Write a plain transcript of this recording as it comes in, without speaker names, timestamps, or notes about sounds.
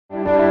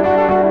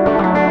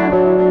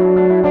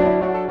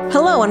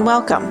Hello and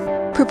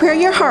welcome. Prepare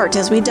your heart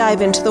as we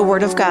dive into the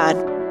Word of God.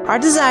 Our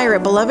desire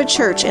at Beloved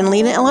Church in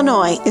Lena,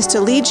 Illinois is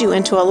to lead you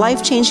into a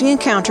life-changing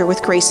encounter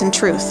with grace and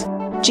truth.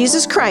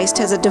 Jesus Christ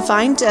has a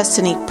divine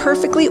destiny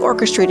perfectly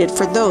orchestrated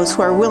for those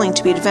who are willing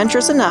to be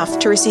adventurous enough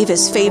to receive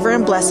His favor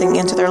and blessing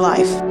into their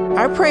life.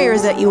 Our prayer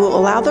is that you will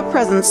allow the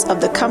presence of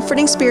the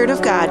comforting Spirit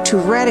of God to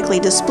radically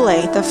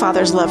display the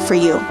Father's love for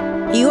you.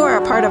 You are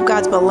a part of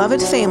God's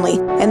beloved family,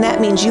 and that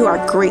means you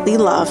are greatly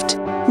loved.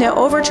 Now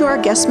over to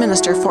our guest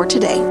minister for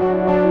today.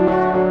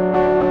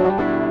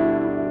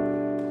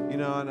 You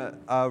know, on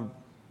a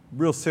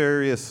real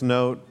serious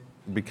note,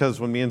 because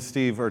when me and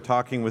Steve are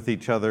talking with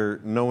each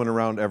other, no one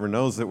around ever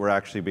knows that we're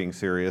actually being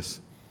serious.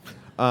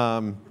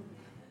 By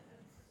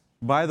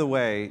the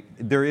way,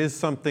 there is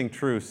something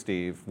true,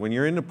 Steve. When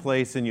you're in a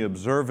place and you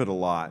observe it a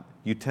lot,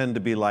 you tend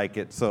to be like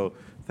it. So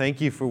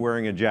thank you for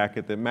wearing a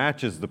jacket that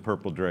matches the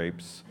purple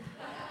drapes.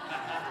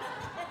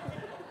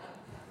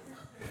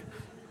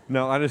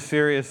 No, on a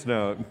serious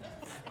note.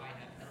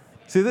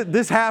 See,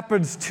 this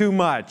happens too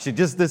much.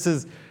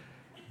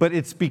 But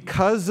it's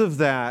because of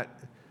that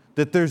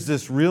there's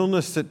this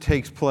realness that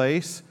takes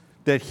place,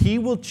 that He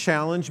will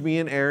challenge me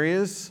in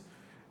areas,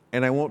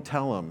 and I won't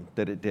tell Him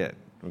that it did,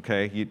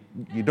 okay?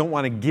 You don't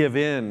want to give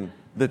in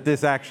that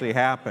this actually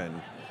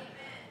happened.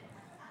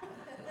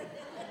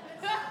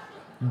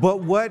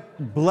 But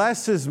what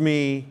blesses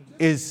me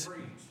is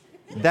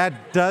that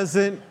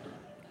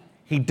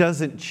He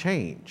doesn't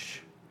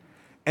change.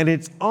 And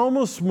it's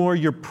almost more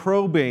you're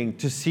probing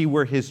to see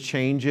where His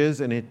change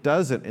is, and it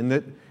doesn't. And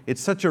that it's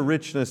such a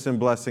richness and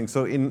blessing.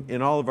 So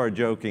in all of our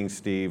joking,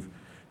 Steve,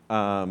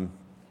 I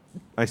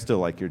still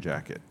like your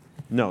jacket.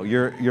 No,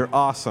 you're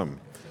awesome.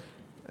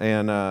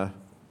 And I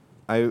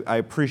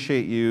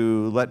appreciate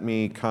you letting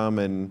me come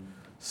and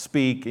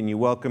speak, and you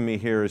welcome me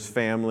here as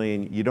family,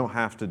 and you don't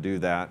have to do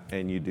that,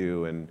 and you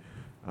do. And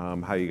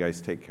how you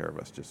guys take care of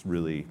us just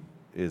really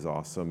is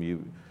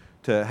awesome.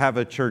 To have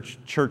a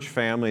church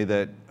family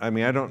that, I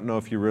don't know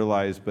if you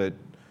realize, but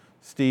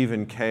Steve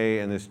and Kay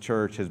and this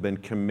church has been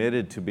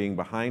committed to being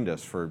behind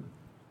us for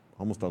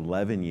almost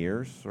 11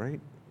 years, right?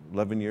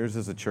 11 years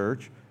as a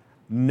church.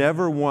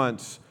 Never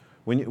once,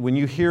 when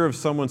you hear of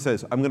someone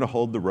says, I'm going to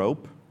hold the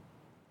rope,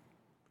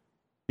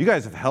 you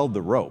guys have held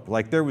the rope.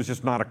 Like there was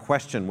just not a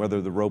question whether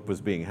the rope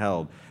was being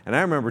held. And I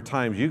remember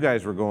times you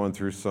guys were going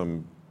through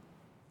some,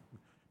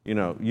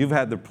 you've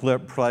had the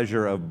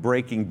pleasure of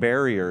breaking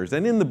barriers.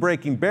 And in the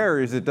breaking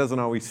barriers, it doesn't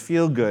always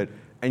feel good,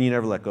 and you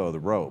never let go of the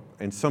rope.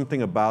 And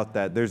something about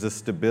that, there's a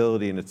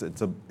stability, and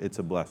it's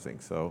a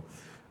blessing. So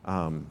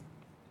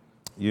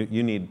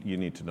you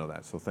need to know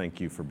that. So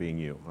thank you for being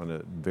you on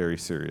a very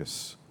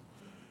serious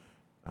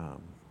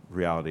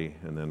reality,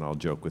 and then I'll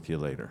joke with you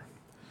later.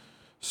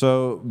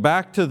 So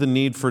back to the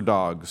need for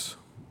dogs.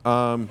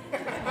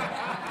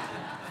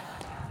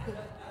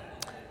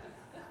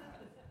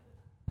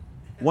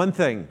 One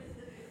thing.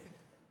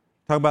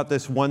 Talk about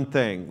this one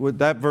thing.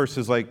 That verse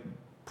is like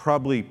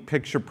probably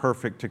picture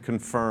perfect to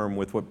confirm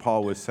with what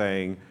Paul was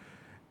saying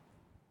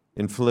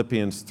in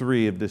Philippians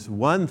 3 of this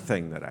one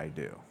thing that I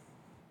do.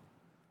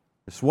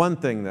 This one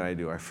thing that I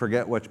do. I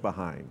forget what's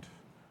behind.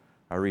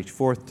 I reach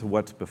forth to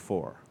what's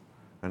before.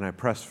 And I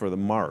press for the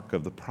mark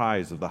of the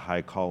prize of the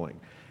high calling.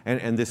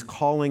 And this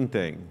calling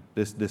thing,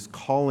 this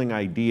calling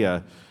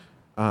idea,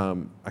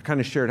 I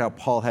kind of shared how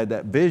Paul had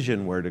that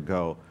vision where to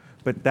go.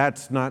 But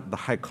that's not the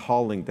high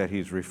calling that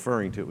he's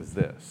referring to. It was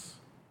this.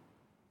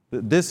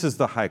 This is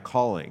the high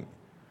calling.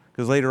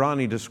 Because later on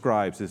he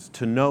describes is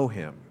to know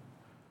Him,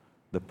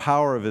 the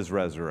power of His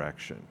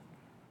resurrection.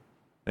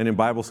 And in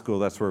Bible school,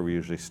 that's where we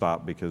usually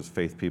stop because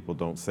faith people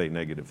don't say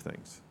negative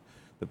things.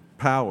 The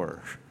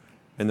power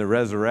and the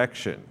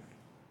resurrection.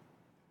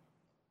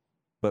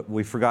 But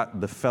we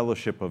forgot the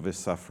fellowship of His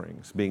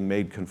sufferings, being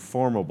made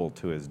conformable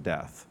to His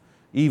death,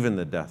 even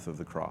the death of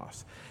the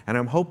cross. And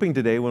I'm hoping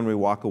today when we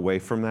walk away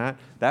from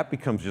that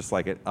becomes just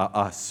like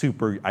a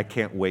super, I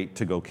can't wait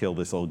to go kill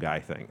this old guy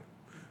thing.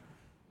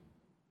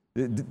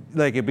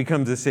 Like it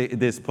becomes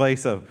this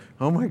place of,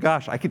 oh my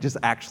gosh, I could just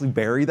actually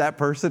bury that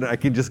person and I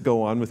can just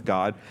go on with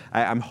God.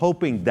 I'm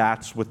hoping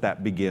that's what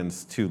that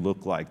begins to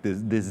look like,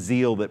 this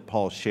zeal that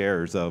Paul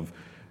shares of,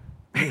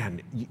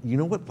 man, you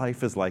know what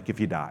life is like if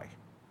you die?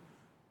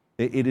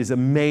 It is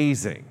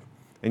amazing.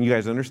 And you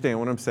guys understand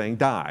what I'm saying,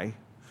 die.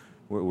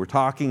 We're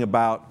talking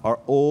about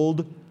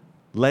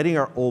letting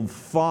our old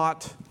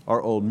thought,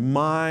 our old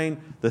mind,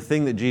 the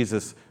thing that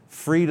Jesus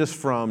freed us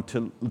from,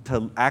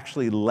 to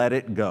actually let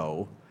it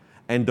go,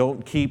 and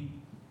don't keep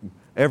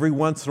every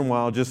once in a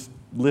while just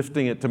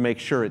lifting it to make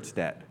sure it's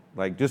dead.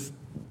 Like just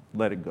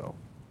let it go.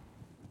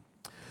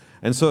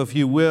 And so if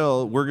you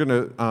will, we're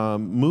going to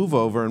move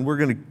over and we're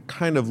going to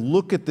kind of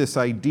look at this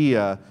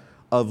idea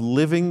of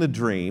living the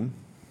dream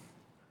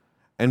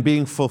and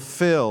being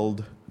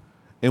fulfilled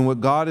in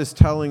what God is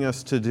telling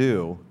us to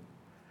do,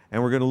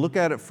 and we're going to look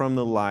at it from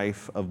the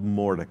life of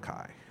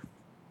Mordecai.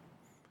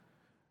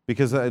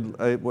 Because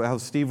how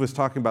Steve was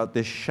talking about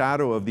this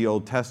shadow of the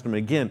Old Testament,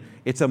 again,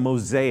 it's a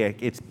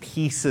mosaic. It's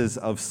pieces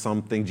of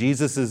something.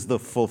 Jesus is the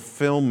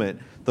fulfillment,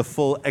 the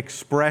full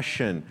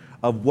expression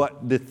of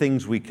what the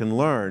things we can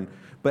learn.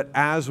 But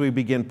as we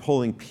begin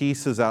pulling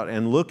pieces out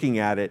and looking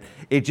at it,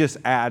 it just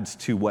adds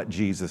to what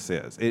Jesus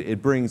is.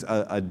 It brings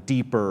a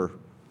deeper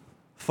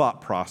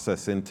thought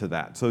process into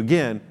that. So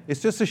again,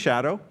 it's just a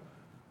shadow,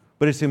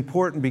 but it's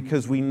important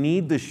because we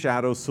need the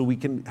shadow so we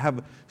can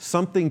have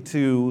something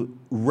to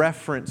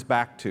reference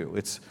back to.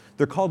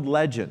 They're called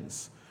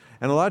legends.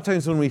 And a lot of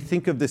times when we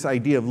think of this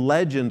idea of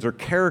legends or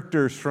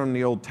characters from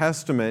the Old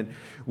Testament,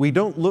 we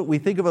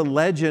think of a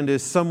legend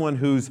as someone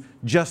who's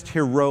just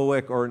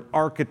heroic or an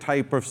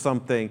archetype of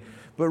something.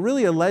 But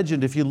really a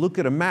legend, if you look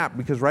at a map,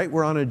 because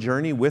we're on a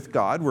journey with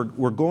God,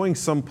 we're going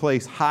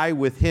someplace high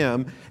with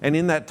Him, and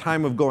in that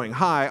time of going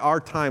high, our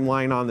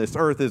timeline on this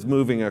earth is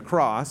moving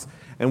across,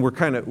 and we're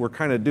kind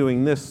of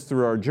doing this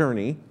through our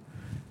journey.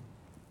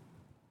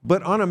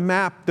 But on a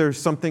map, there's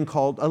something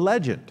called a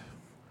legend.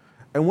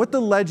 And what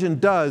the legend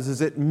does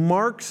is it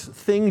marks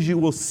things you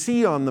will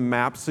see on the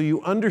map so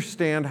you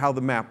understand how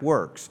the map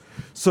works.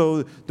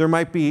 So there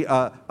might be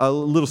a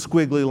little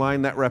squiggly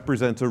line that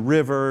represents a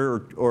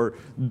river, or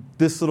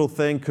this little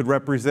thing could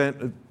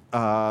represent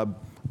a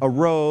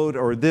road,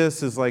 or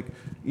this is like,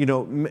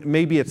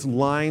 maybe it's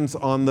lines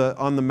on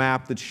the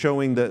map that's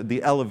showing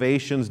the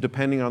elevations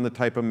depending on the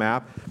type of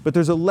map. But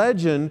there's a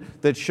legend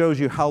that shows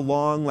you how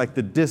long, like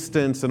the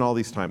distance and all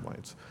these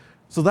timelines.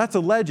 So that's a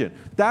legend.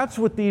 That's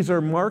what these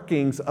are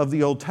markings of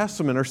the Old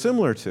Testament are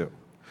similar to.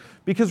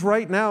 Because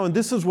right now, and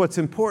this is what's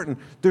important,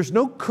 there's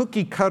no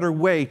cookie cutter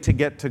way to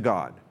get to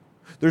God.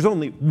 There's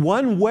only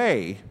one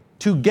way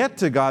to get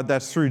to God,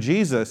 that's through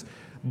Jesus.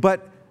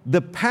 But the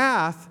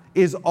path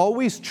is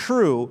always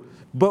true,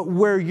 but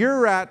where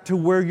you're at to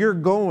where you're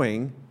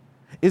going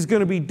is going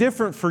to be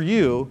different for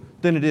you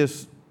than it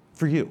is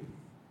for you.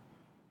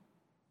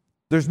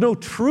 There's no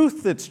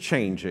truth that's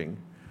changing,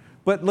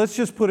 but let's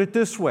just put it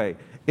this way.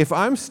 If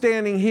I'm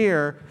standing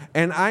here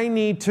and I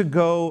need to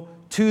go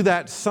to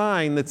that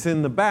sign that's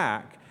in the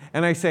back,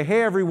 and I say,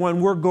 hey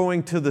everyone, we're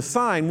going to the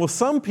sign. Well,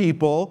 some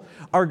people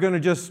are going to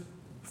just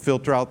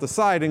filter out the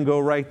side and go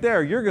right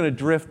there. You're going to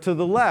drift to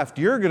the left.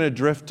 You're going to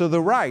drift to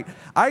the right.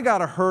 I got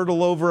to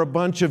hurdle over a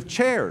bunch of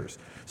chairs.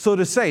 So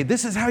to say,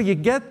 this is how you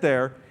get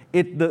there,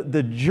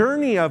 the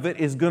journey of it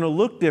is going to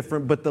look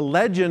different, but the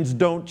legends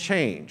don't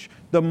change.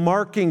 The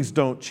markings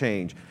don't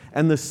change.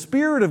 And the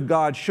Spirit of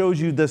God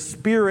shows you the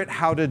Spirit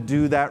how to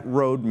do that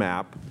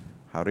roadmap,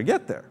 how to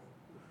get there.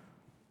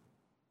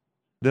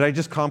 Did I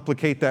just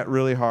complicate that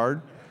really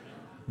hard?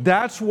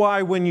 That's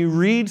why when you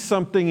read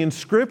something in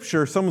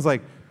Scripture, someone's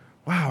like,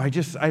 wow,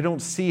 I don't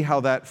see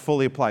how that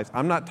fully applies.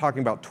 I'm not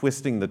talking about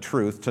twisting the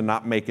truth to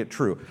not make it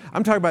true.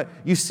 I'm talking about,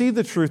 you see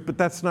the truth, but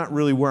that's not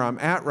really where I'm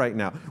at right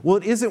now. Well,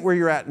 it isn't where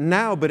you're at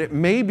now, but it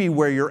may be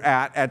where you're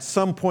at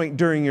some point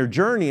during your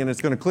journey, and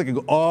it's going to click and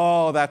go,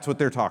 oh, that's what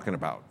they're talking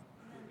about.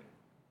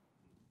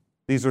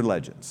 These are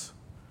legends.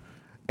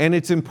 And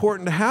it's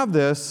important to have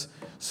this,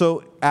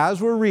 so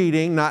as we're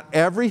reading, not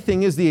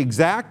everything is the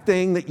exact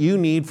thing that you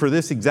need for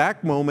this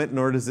exact moment,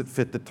 nor does it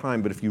fit the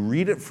time. But if you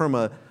read it from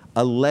a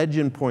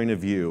legend point of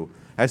view,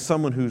 as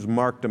someone who's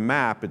marked a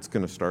map, it's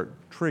going to start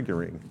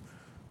triggering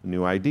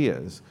new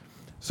ideas.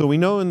 So we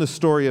know in the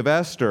story of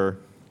Esther,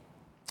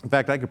 in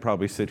fact, I could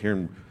probably sit here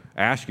and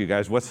ask you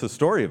guys, what's the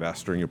story of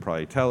Esther? And you'll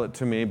probably tell it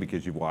to me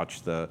because you've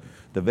watched the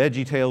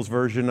VeggieTales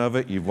version of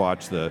it, you've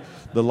watched the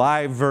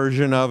live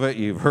version of it,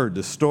 you've heard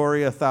the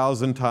story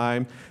 1,000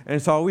 times, and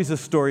it's always a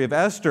story of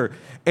Esther.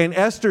 And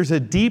Esther's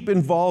a deep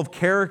involved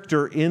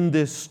character in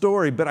this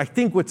story, but I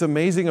think what's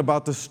amazing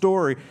about the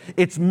story,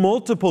 it's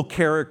multiple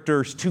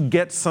characters to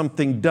get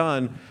something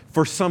done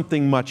for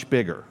something much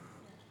bigger.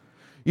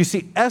 You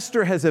see,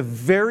 Esther has a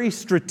very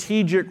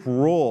strategic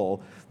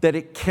role that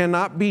it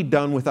cannot be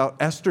done without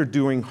Esther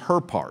doing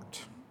her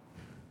part.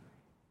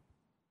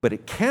 But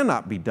it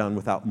cannot be done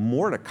without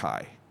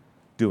Mordecai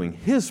doing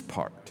his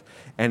part.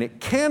 And it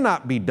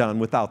cannot be done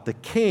without the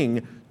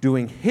king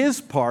doing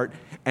his part.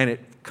 And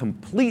it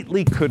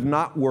completely could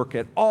not work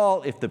at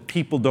all if the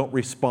people don't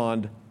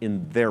respond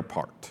in their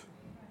part.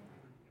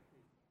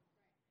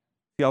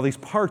 See all these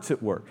parts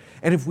at work.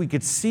 And if we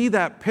could see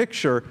that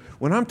picture,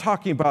 when I'm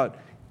talking about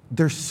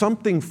there's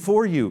something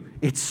for you,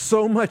 it's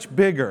so much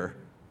bigger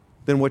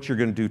than what you're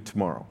going to do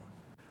tomorrow.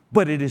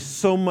 But it is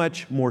so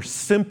much more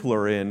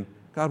simpler in,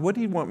 God, what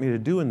do you want me to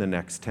do in the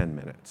next 10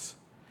 minutes?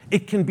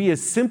 It can be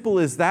as simple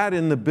as that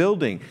in the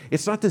building.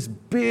 It's not this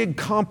big,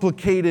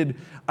 complicated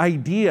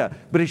idea,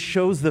 but it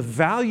shows the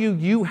value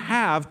you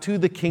have to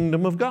the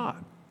kingdom of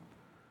God.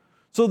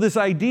 So this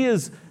idea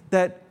is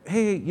that,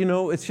 hey,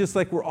 it's just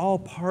like we're all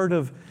part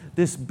of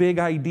this big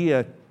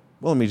idea.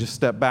 Well, let me just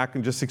step back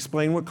and just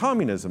explain what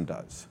communism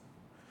does.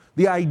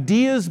 The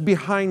ideas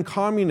behind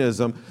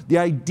communism, the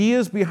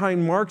ideas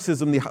behind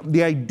Marxism,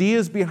 the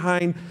ideas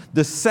behind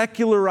the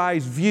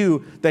secularized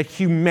view that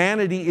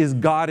humanity is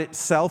God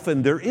itself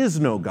and there is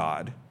no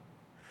God,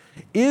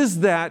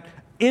 is that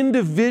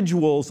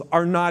individuals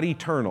are not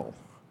eternal.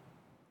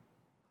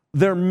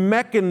 They're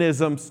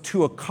mechanisms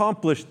to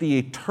accomplish the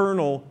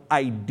eternal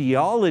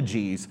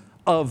ideologies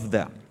of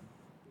them.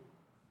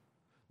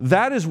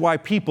 That is why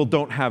people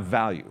don't have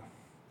value.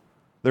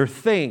 They're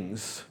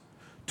things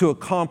to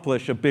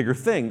accomplish a bigger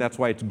thing. That's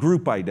why it's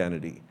group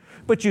identity.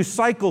 But you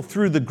cycle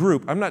through the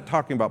group. I'm not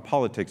talking about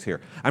politics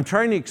here. I'm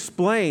trying to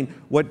explain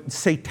what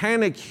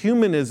satanic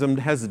humanism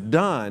has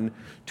done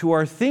to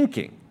our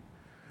thinking.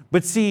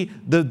 But see,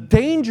 the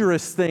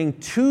dangerous thing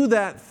to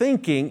that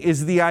thinking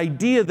is the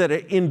idea that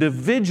an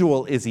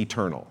individual is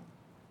eternal.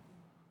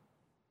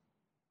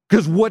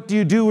 Because what do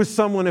you do with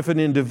someone if an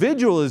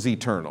individual is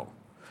eternal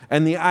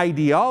and the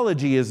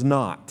ideology is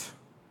not?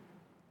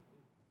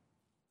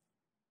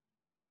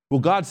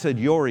 Well, God said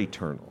you're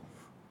eternal.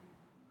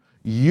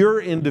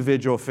 Your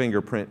individual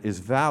fingerprint is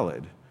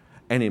valid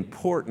and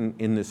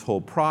important in this whole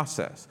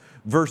process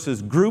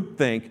versus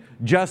groupthink,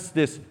 just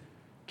this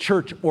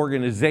church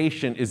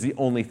organization is the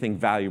only thing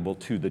valuable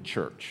to the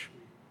church.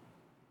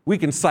 We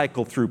can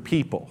cycle through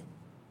people,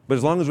 but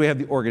as long as we have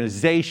the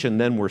organization,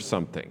 then we're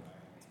something.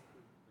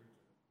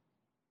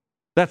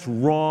 That's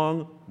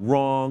wrong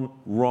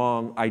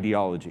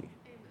ideology.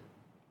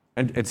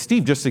 And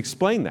Steve just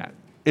explained that.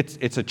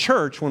 It's a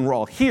church when we're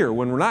all here.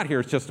 When we're not here,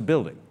 it's just a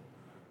building.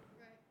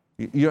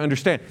 You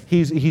understand?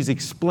 He's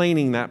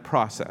explaining that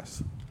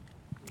process.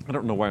 I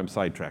don't know why I'm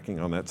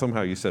sidetracking on that.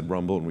 Somehow you said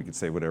rumble and we could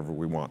say whatever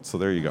we want. So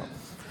there you go.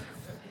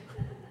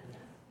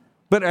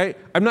 But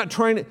I'm not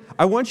trying to,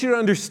 I want you to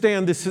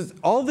understand this is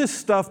all this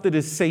stuff that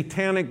is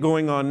satanic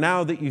going on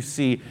now that you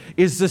see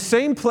is the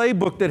same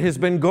playbook that has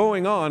been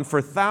going on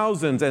for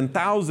thousands and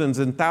thousands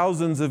and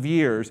thousands of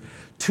years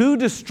to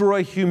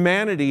destroy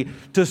humanity,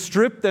 to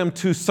strip them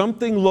to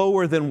something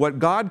lower than what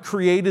God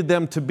created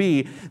them to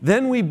be.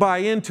 Then we buy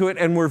into it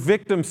and we're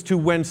victims to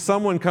when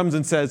someone comes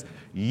and says,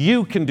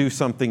 you can do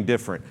something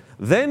different.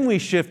 Then we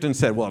shift and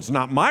say, well, it's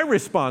not my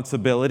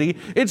responsibility,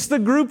 it's the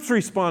group's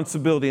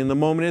responsibility. And the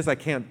moment is,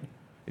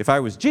 if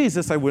I was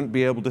Jesus, I wouldn't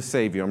be able to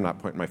save you. I'm not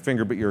pointing my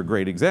finger, but you're a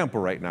great example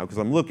right now because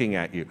I'm looking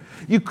at you.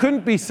 You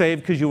couldn't be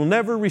saved because you will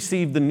never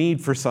receive the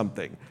need for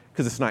something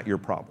because it's not your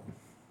problem.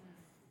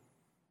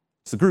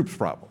 It's the group's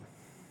problem.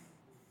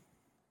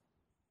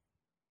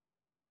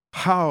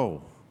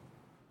 How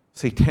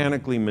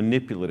satanically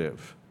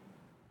manipulative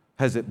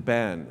has it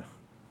been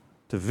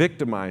to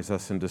victimize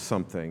us into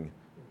something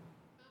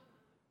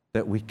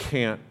that we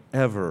can't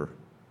ever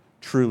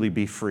truly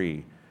be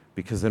free,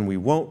 because then we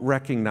won't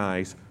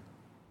recognize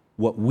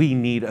what we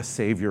need a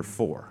Savior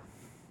for.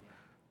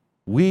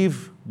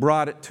 We've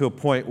brought it to a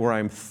point where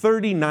I'm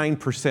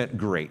 39%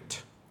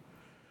 great.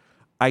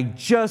 I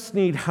just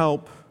need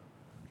help.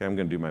 Okay, I'm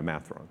going to do my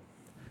math wrong.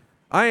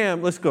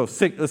 I'm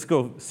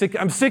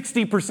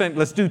 60%,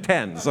 let's do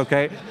tens,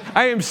 okay?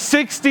 I am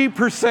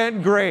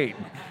 60% great,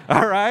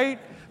 all right?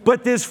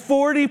 But this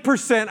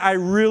 40% I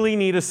really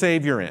need a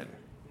Savior in.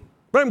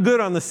 But I'm good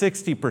on the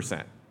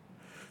 60%.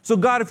 So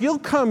God, if you'll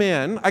come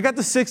in, I got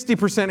the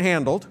 60%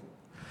 handled.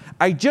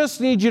 I just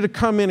need you to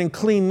come in and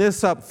clean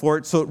this up for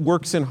it so it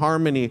works in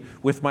harmony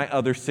with my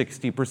other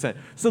 60%.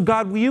 So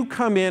God, will you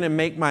come in and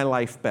make my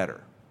life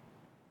better?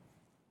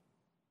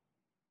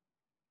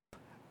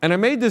 And I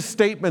made this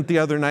statement the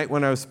other night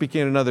when I was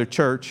speaking at another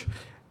church.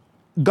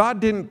 God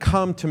didn't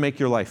come to make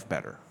your life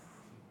better.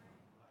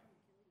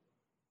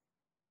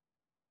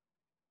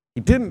 He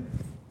didn't,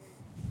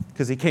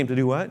 because he came to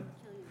do what?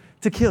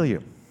 To kill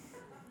you.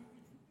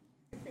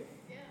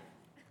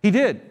 He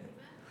did.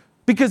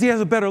 Because he has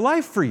a better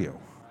life for you.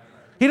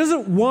 He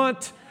doesn't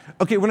want,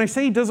 when I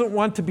say he doesn't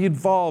want to be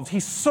involved,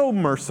 he's so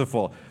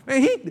merciful.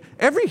 Man,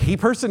 every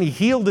person he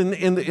healed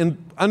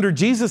under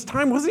Jesus'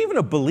 time wasn't even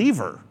a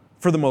believer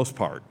for the most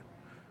part.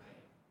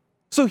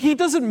 So he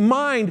doesn't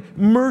mind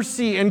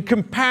mercy and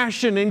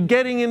compassion and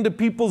getting into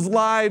people's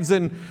lives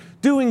and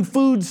doing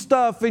food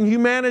stuff and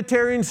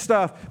humanitarian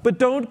stuff. But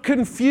don't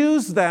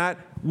confuse that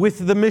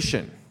with the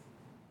mission.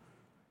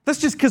 That's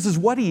just because it's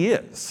what he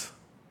is.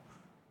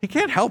 He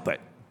can't help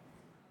it.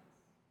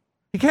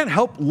 He can't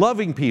help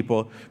loving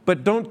people,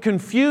 but don't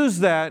confuse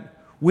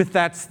that with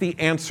that's the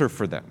answer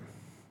for them.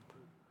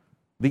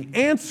 The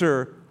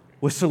answer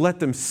was to let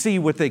them see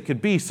what they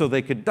could be so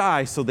they could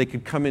die, so they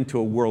could come into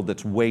a world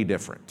that's way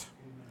different.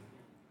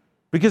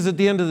 Because at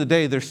the end of the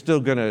day, they're still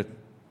going to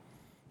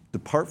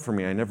depart from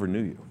me. I never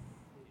knew you.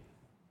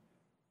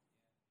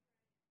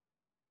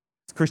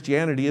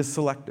 Christianity is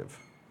selective.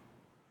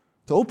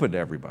 It's open to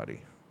everybody,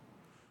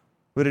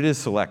 but it is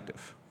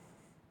selective.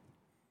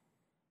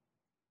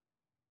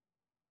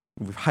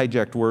 We've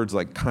hijacked words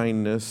like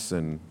kindness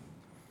and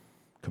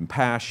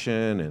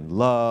compassion and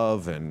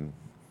love and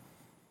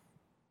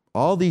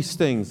all these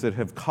things that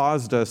have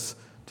caused us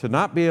to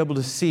not be able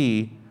to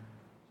see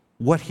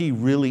what he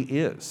really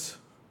is.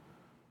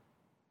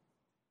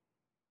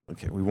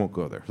 Okay, we won't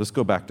go there. Let's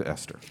go back to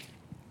Esther.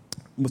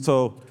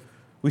 So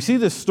we see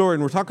this story,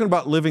 and we're talking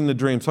about living the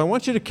dream. So I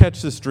want you to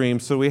catch this dream.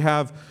 So we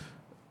have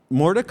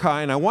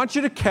Mordecai, and I want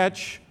you to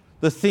catch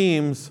the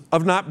themes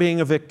of not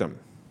being a victim.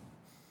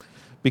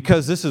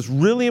 Because this is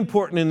really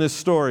important in this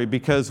story,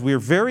 because we're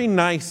very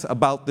nice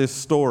about this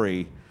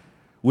story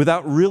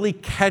without really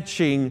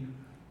catching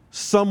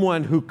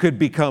someone who could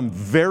become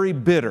very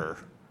bitter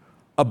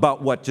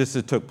about what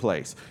just took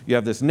place. You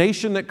have this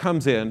nation that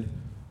comes in,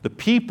 the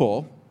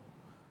people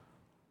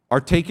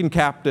are taken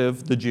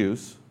captive, the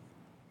Jews.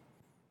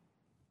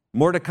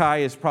 Mordecai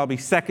is probably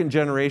second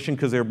generation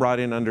because they were brought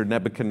in under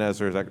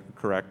Nebuchadnezzar, is that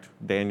correct?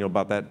 Daniel,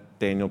 about that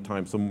Daniel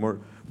time. So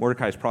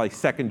Mordecai is probably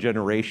second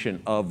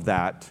generation of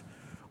that,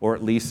 or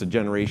at least a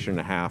generation and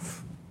a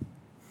half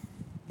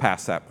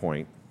past that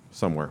point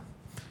somewhere.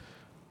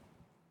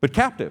 But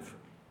captive.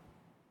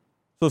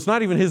 So it's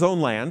not even his own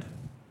land.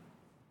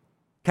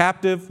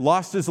 Captive,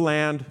 lost his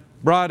land,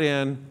 brought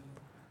in,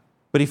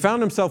 but he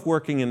found himself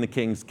working in the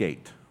king's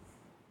gate.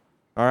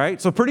 All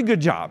right, so pretty good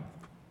job.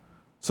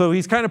 So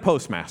he's kind of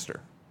postmaster.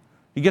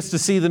 He gets to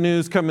see the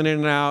news coming in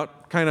and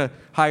out, kind of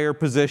higher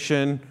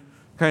position,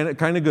 kind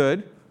of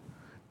good.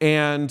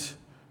 And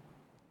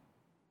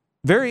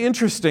very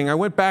interesting, I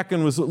went back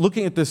and was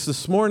looking at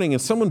this morning,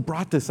 and someone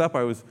brought this up.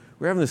 We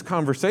were having this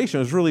conversation.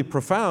 It was really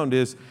profound.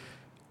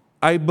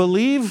 I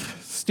believe,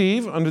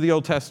 Steve, under the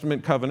Old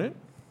Testament covenant,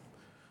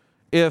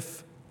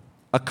 if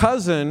a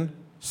cousin,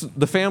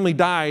 the family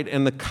died,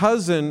 and the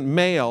cousin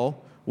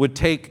male would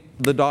take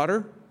the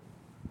daughter,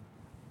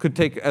 could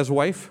take as a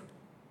wife?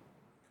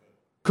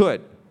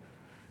 Could.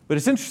 But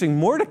it's interesting,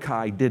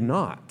 Mordecai did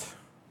not.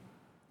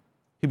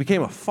 He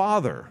became a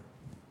father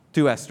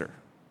to Esther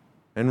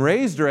and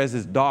raised her as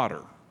his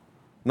daughter,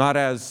 not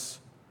as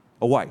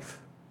a wife.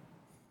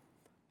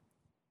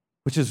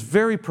 Which is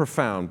very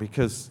profound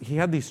because he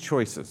had these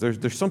choices.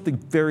 There's something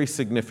very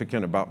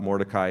significant about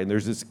Mordecai, and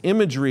there's this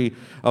imagery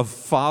of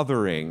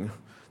fathering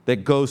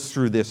that goes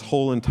through this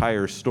whole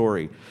entire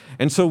story.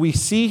 And so we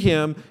see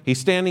him, he's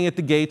standing at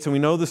the gates, and we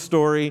know the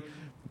story.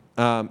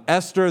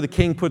 Esther, the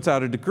king, puts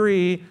out a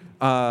decree.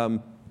 The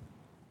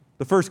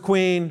first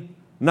queen,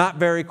 not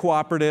very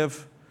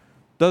cooperative,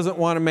 doesn't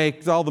want to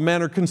make, all the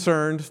men are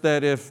concerned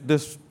that if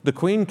the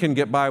queen can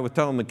get by with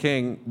telling the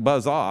king,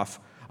 buzz off,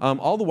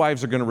 all the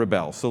wives are going to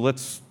rebel. So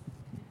let's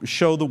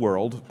show the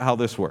world how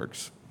this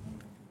works.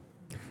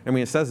 I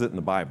mean, it says it in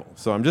the Bible,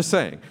 so I'm just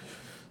saying.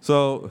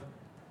 So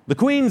the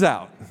queen's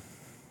out.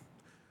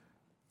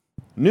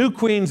 New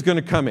queen's going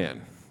to come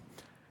in.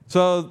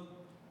 So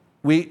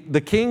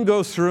the king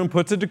goes through and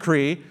puts a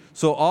decree,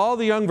 so all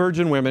the young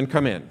virgin women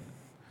come in.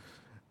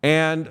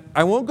 And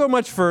I won't go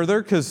much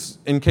further, because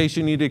in case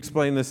you need to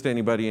explain this to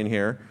anybody in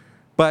here,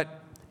 but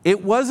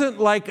it wasn't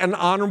like an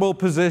honorable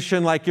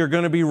position like you're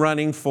going to be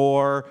running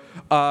for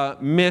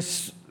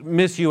Miss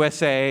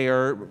USA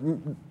or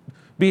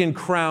being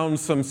crowned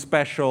some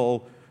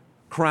special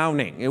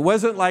crowning. It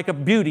wasn't like a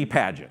beauty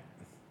pageant.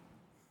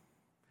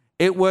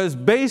 It was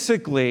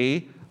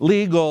basically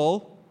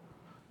legal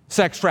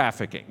sex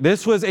trafficking.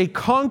 This was a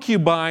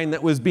concubine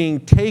that was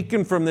being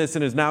taken from this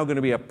and is now going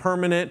to be a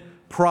permanent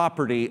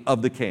property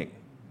of the king.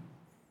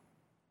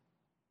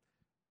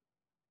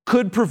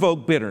 Could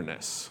provoke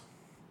bitterness.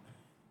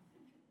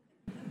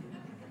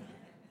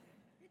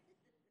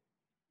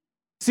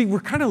 See, we're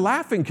kind of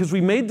laughing because we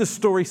made the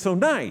story so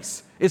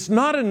nice. It's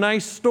not a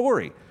nice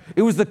story.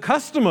 It was the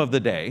custom of the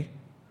day,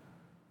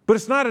 but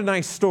it's not a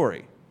nice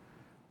story.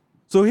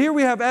 So here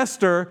we have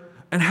Esther,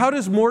 and how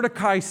does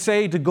Mordecai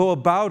say to go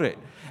about it?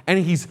 And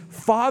he's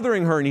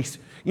fathering her, and he's,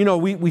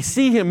 we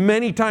see him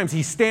many times.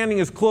 He's standing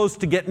as close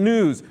to get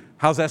news.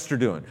 How's Esther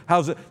doing?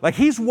 How's it? Like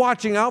he's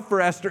watching out for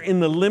Esther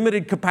in the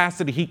limited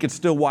capacity he could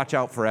still watch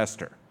out for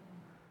Esther.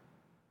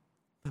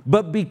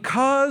 But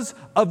because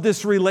of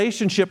this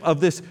relationship of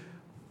this,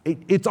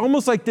 it's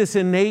almost like this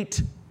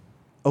innate,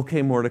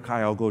 okay,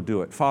 Mordecai, I'll go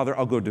do it. Father,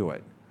 I'll go do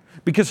it.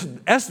 Because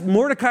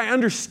Mordecai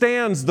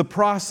understands the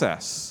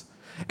process.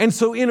 And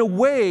so in a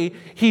way,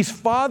 he's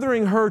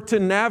fathering her to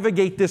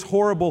navigate this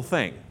horrible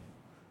thing.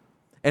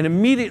 And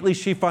immediately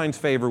she finds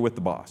favor with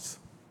the boss,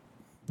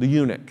 the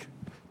eunuch.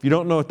 If you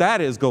don't know what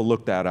that is, go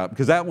look that up,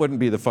 because that wouldn't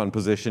be the fun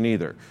position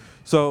either.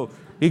 So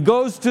he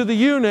goes to the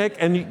eunuch,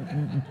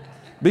 and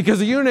because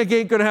the eunuch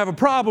ain't going to have a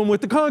problem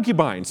with the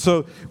concubine.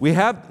 So we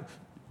have...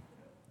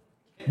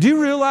 Do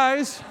you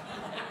realize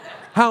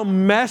how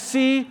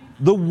messy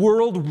the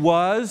world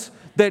was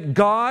that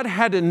God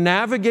had to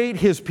navigate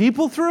his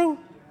people through?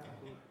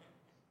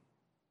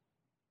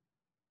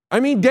 I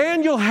mean,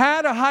 Daniel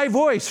had a high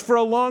voice for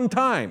a long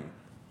time.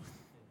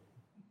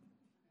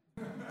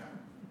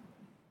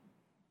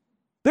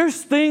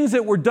 There's things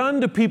that were done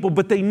to people,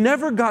 but they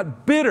never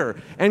got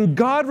bitter, and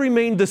God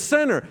remained the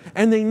center,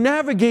 and they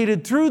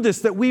navigated through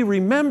this, that we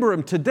remember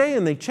them today,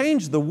 and they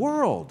changed the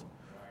world.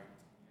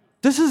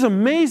 This is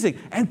amazing.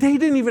 And they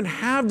didn't even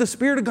have the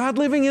Spirit of God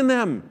living in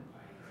them.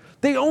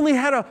 They only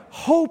had a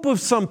hope of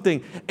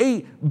something,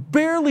 a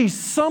barely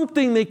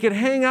something they could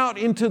hang out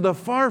into the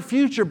far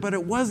future, but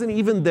it wasn't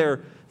even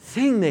their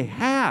thing they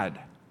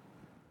had.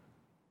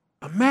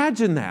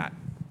 Imagine that.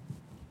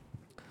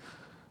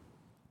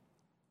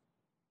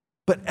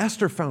 But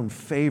Esther found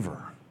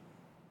favor.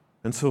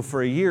 And so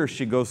for a year,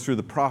 she goes through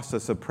the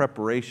process of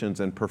preparations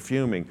and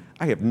perfuming.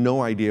 I have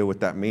no idea what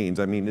that means.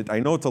 I mean, I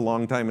know it's a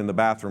long time in the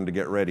bathroom to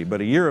get ready,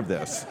 but a year of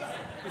this.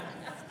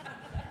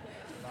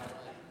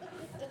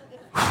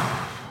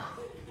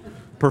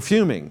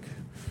 perfuming.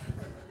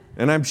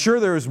 And I'm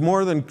sure there's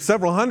more than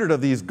several hundred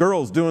of these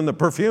girls doing the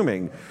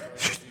perfuming.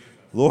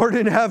 Lord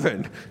in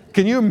heaven,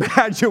 can you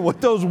imagine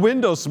what those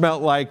windows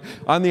smelled like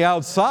on the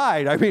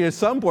outside? I mean, at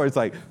some point, it's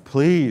like,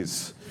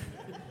 please.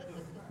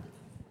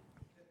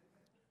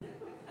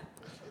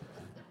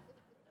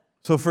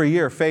 So for a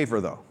year, favor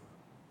though.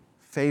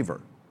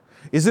 Favor.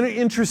 Isn't it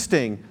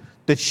interesting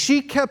that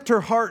she kept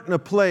her heart in a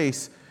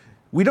place?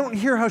 We don't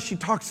hear how she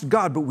talks to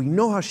God, but we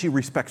know how she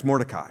respects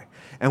Mordecai.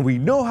 And we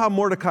know how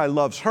Mordecai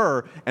loves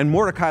her, and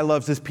Mordecai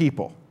loves his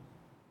people.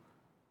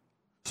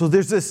 So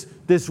there's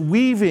this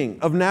weaving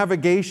of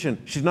navigation.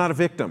 She's not a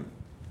victim.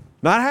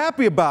 Not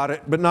happy about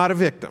it, but not a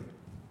victim.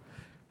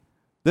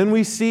 Then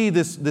we see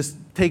this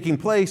taking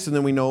place, and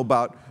then we know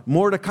about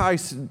Mordecai,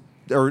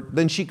 or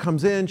then she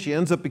comes in, she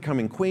ends up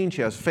becoming queen,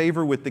 she has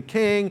favor with the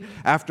king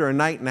after a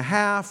night and a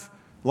half,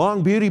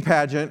 long beauty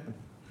pageant.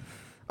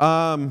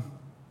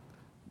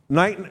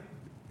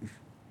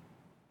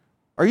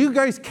 Are you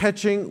guys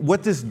catching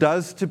what this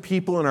does to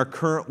people in our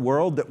current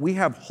world? That we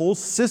have whole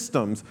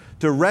systems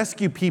to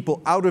rescue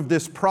people out of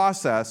this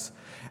process,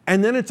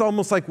 and then it's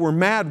almost like we're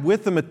mad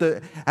with them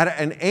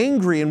and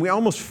angry, and we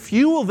almost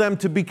fuel them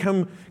to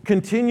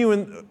continue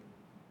in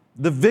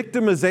the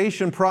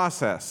victimization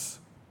process,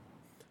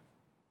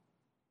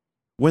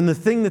 when the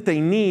thing that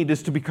they need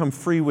is to become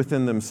free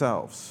within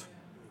themselves.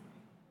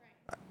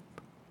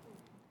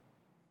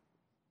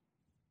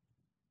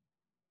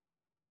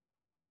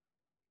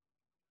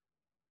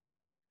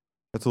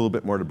 That's a little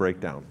bit more to break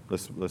down.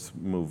 Let's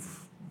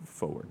move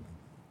forward.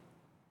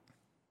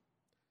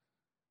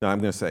 Now I'm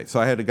going to say, so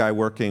I had a guy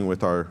working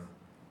with our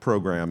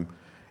program,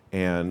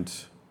 and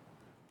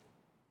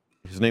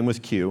his name was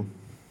Q,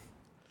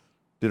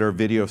 did our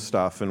video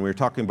stuff, and we were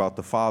talking about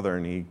the Father,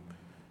 and he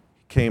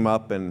came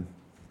up and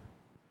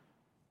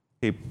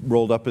he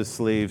rolled up his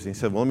sleeves, and he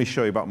said, well, let me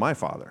show you about my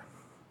father.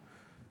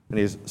 And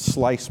his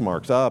slice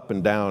marks up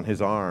and down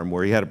his arm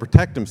where he had to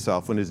protect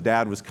himself when his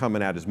dad was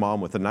coming at his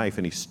mom with a knife,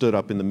 and he stood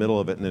up in the middle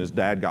of it, and then his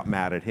dad got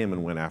mad at him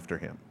and went after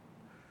him.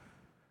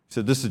 He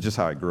said, this is just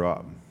how I grew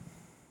up.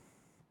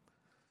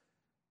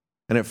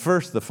 And at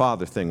first, the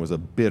father thing was a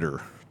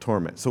bitter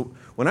torment. So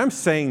when I'm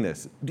saying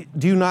this,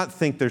 do you not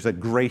think there's a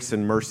grace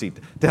and mercy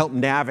to help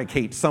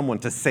navigate someone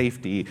to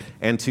safety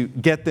and to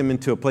get them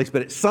into a place?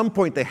 But at some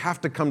point, they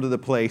have to come to the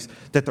place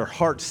that their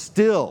heart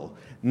still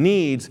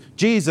needs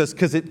Jesus,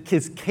 because it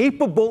is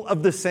capable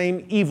of the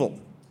same evil.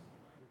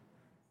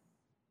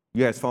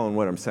 You guys following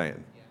what I'm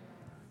saying?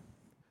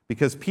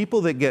 Because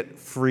people that get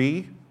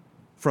free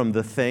from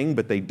the thing,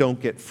 but they don't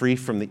get free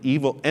from the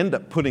evil, end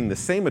up putting the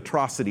same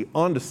atrocity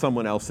onto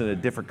someone else in a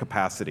different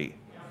capacity.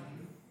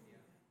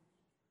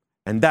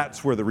 And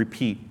that's where the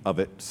repeat of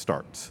it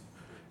starts.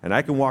 And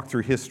I can walk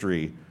through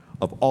history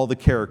of all the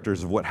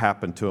characters of what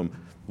happened to them.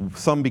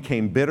 Some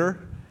became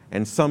bitter,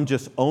 and some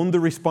just owned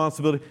the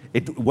responsibility.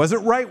 It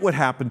wasn't right what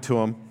happened to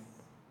them,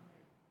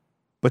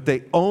 but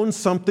they owned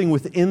something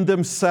within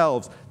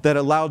themselves that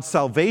allowed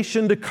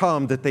salvation to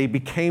come, that they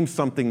became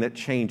something that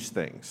changed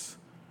things.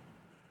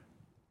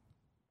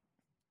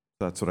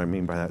 That's what I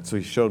mean by that. So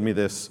he showed me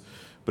this,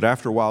 but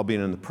after a while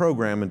being in the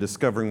program and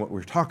discovering what we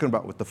were talking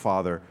about with the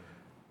Father,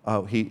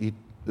 it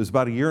was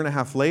about a year and a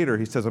half later,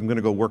 he says, I'm going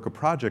to go work a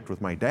project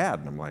with my dad.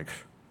 And I'm like,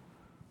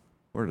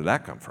 where did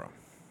that come from?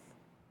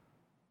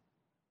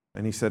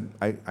 And he said,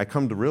 I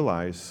come to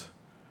realize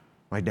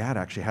my dad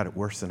actually had it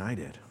worse than I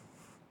did.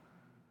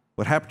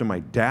 What happened to my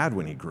dad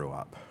when he grew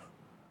up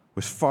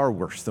was far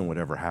worse than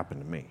whatever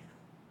happened to me.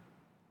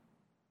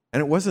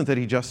 And it wasn't that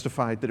he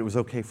justified that it was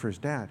okay for his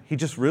dad. He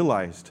just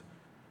realized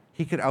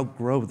he could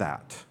outgrow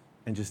that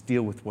and just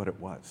deal with what it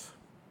was.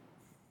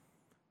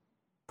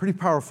 Pretty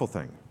powerful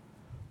thing.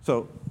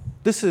 So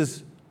this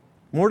is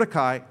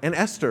Mordecai and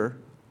Esther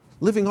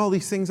living all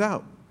these things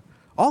out.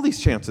 All these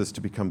chances to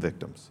become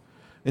victims.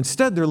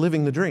 Instead, they're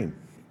living the dream,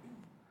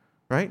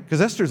 right?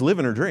 Because Esther's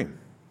living her dream.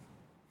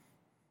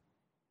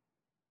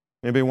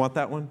 Anybody want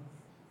that one? Is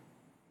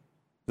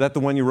that the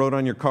one you wrote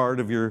on your card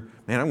of your,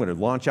 man, I'm going to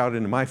launch out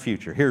into my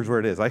future. Here's where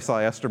it is. I saw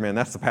Esther, man,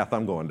 that's the path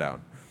I'm going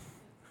down.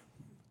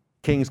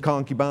 King's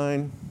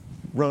concubine,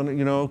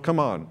 run, come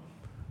on.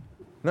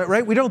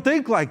 Right? We don't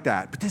think like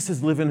that, but this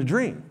is living a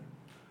dream.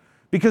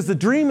 Because the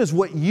dream is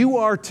what you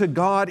are to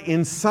God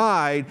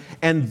inside,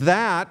 and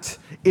that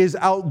is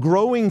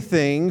outgrowing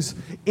things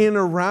in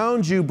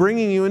around you,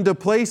 bringing you into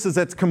places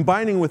that's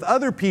combining with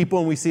other people,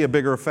 and we see a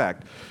bigger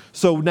effect.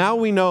 So now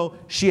we know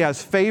she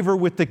has favor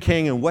with the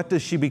king, and what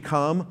does she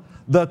become?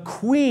 The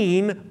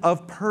queen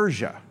of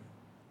Persia.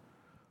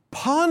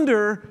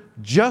 Ponder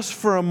just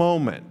for a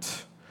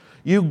moment.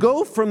 You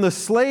go from the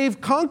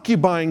slave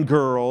concubine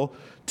girl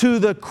to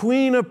the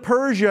queen of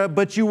Persia,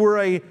 but you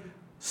were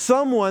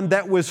someone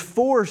that was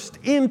forced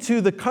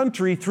into the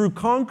country through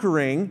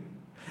conquering,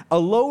 a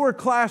lower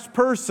class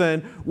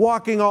person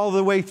walking all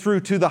the way through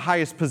to the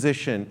highest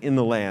position in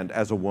the land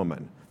as a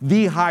woman.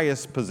 The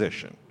highest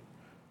position.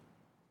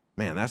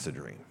 Man, that's a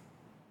dream.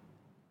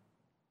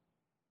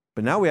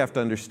 But now we have to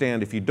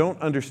understand, if you don't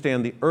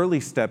understand the early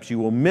steps, you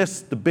will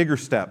miss the bigger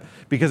step,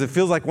 because it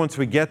feels like once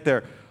we get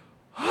there,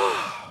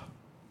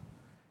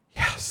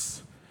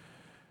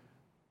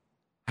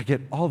 I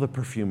get all the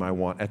perfume I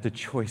want at the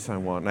choice I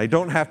want. And I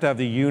don't have to have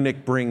the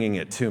eunuch bringing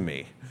it to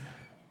me,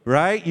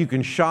 right? You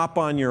can shop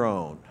on your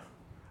own.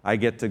 I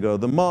get to go to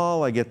the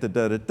mall. I get to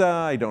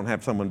da-da-da. I don't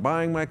have someone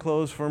buying my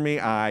clothes for me.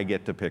 I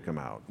get to pick them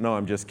out. No,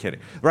 I'm just kidding,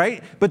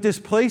 right? But this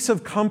place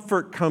of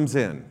comfort comes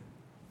in.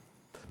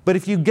 But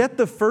if you get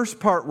the first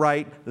part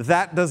right,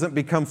 that doesn't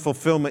become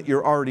fulfillment.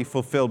 You're already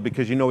fulfilled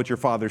because you know what your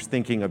Father's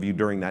thinking of you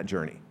during that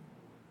journey.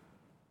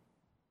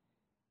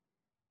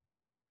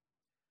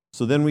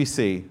 So then we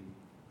see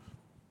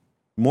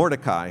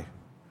Mordecai,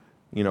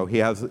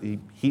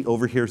 he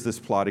overhears this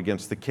plot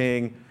against the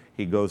king.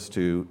 He goes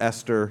to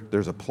Esther.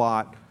 There's a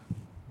plot.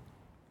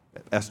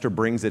 Esther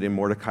brings it in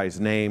Mordecai's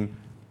name,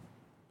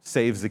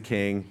 saves the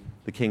king.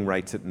 The king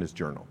writes it in his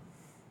journal.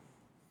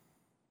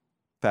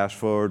 Fast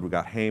forward, we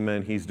got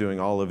Haman. He's doing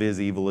all of his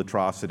evil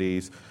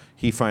atrocities.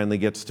 He finally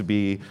gets to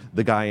be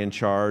the guy in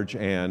charge,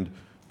 and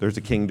there's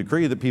a king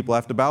decree that people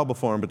have to bow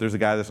before him, but there's a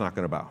guy that's not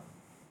going to bow.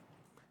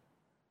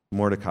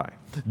 Mordecai.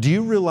 Do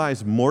you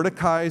realize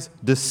Mordecai's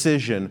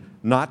decision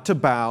not to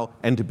bow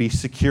and to be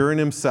secure in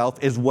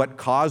himself is what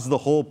caused the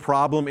whole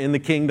problem in the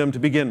kingdom to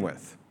begin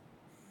with?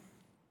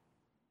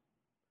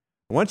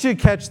 I want you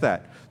to catch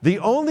that. The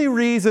only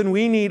reason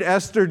we need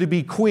Esther to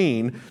be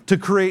queen to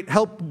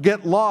help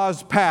get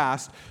laws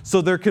passed so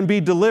there can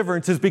be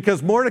deliverance is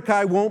because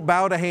Mordecai won't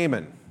bow to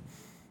Haman.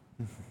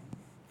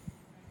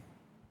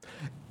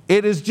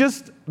 It is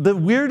just the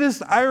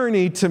weirdest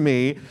irony to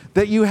me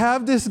that you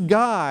have this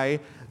guy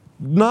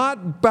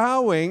not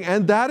bowing,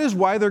 and that is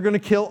why they're going to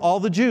kill all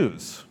the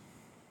Jews.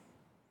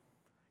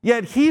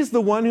 Yet he's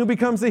the one who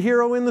becomes the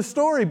hero in the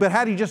story. But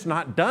had he just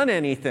not done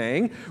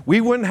anything,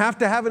 we wouldn't have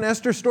to have an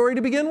Esther story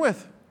to begin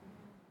with.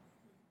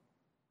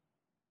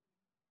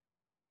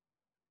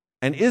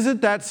 And isn't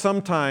that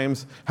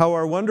sometimes how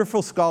our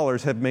wonderful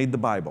scholars have made the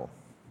Bible?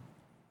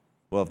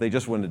 Well, if they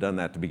just wouldn't have done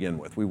that to begin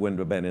with, we wouldn't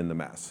have been in the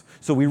mess.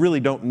 So we really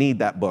don't need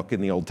that book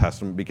in the Old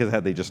Testament because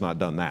had they just not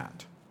done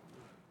that.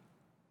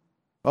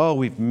 Oh,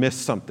 we've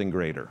missed something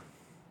greater.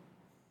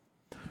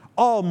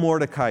 All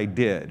Mordecai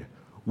did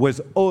was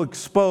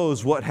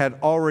expose what had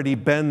already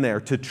been there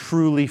to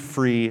truly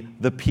free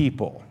the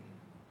people.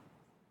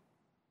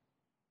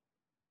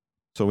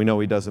 So we know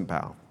he doesn't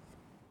bow.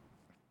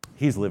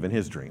 He's living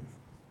his dream.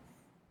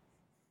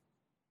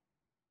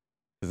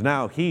 Because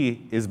now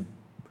he is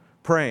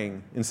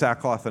praying in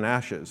sackcloth and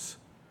ashes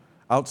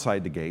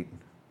outside the gate.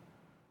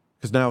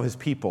 Because now his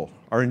people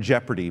are in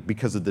jeopardy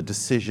because of the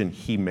decision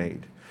he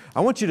made. I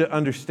want you to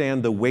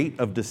understand the weight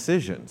of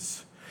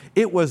decisions.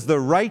 It was the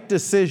right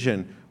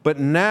decision, but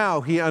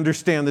now he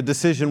understands the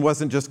decision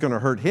wasn't just going to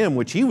hurt him,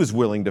 which he was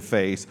willing to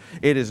face.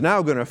 It is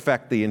now going to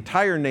affect the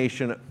entire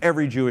nation,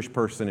 every Jewish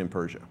person in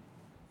Persia.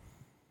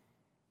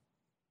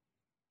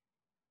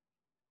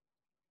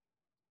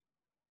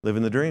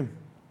 Living the dream.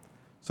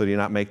 So do you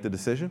not make the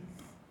decision?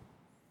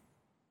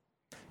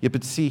 Yeah,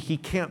 but see, he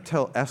can't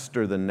tell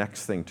Esther the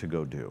next thing to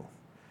go do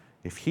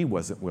if he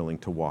wasn't willing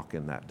to walk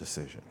in that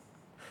decision.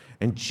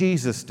 And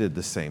Jesus did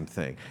the same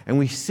thing. And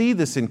we see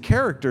this in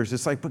characters.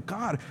 It's like, but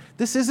God,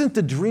 this isn't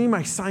the dream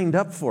I signed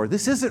up for.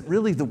 This isn't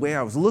really the way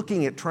I was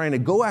looking at trying to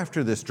go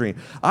after this dream.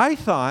 I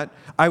thought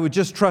I would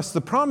just trust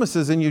the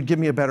promises and you'd give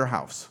me a better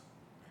house.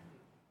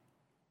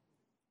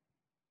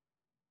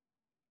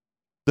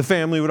 The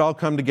family would all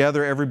come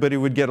together. Everybody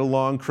would get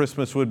along.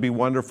 Christmas would be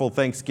wonderful.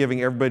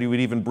 Thanksgiving, everybody would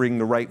even bring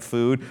the right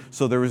food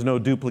so there was no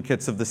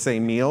duplicates of the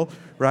same meal,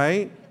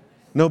 right?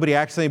 Nobody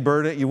accidentally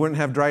burned it. You wouldn't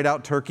have dried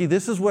out turkey.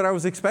 This is what I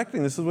was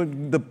expecting. This is what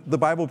the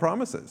Bible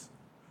promises,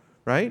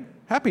 right?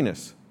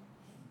 Happiness.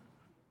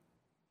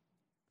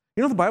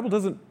 You know, the Bible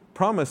doesn't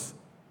promise,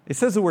 it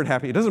says the word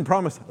happy. It doesn't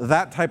promise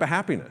that type of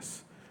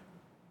happiness.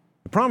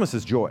 It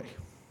promises joy.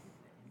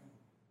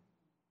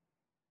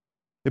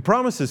 It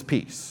promises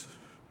peace.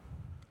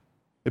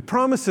 It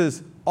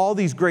promises all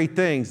these great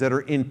things that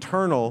are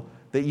internal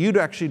that you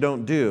actually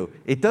don't do.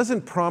 It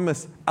doesn't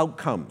promise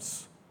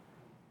outcomes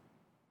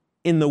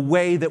in the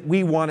way that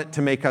we want it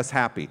to make us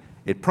happy.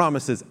 It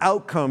promises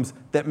outcomes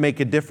that make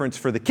a difference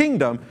for the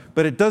kingdom,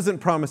 but it doesn't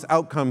promise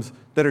outcomes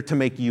that are to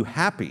make you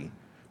happy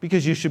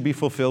because you should be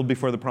fulfilled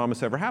before the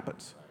promise ever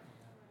happens.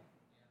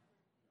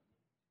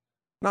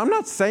 Now, I'm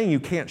not saying you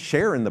can't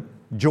share in the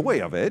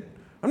joy of it.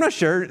 I'm not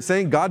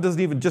saying God doesn't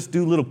even just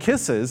do little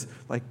kisses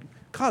like,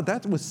 God,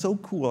 that was so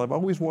cool. I've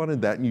always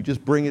wanted that, and you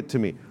just bring it to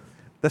me.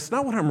 That's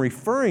not what I'm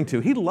referring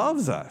to. He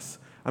loves us.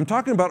 I'm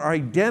talking about our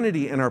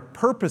identity and our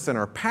purpose and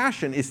our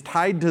passion is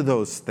tied to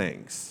those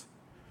things.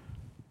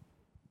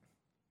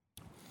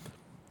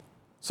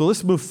 So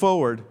let's move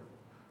forward.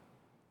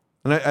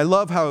 And I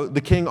love how the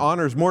king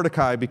honors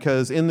Mordecai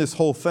because in this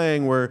whole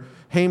thing where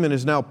Haman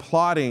is now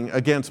plotting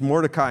against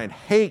Mordecai and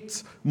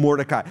hates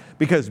Mordecai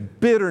because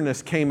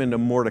bitterness came into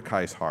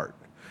Mordecai's heart.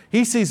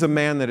 He sees a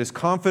man that is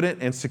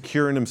confident and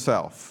secure in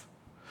himself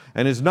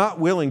and is not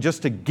willing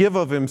just to give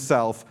of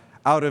himself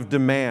out of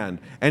demand.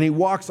 And he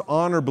walks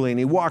honorably and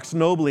he walks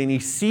nobly and he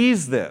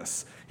sees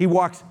this. He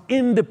walks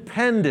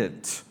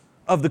independent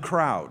of the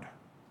crowd.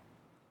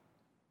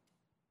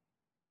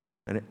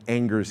 And it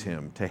angers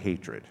him to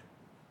hatred.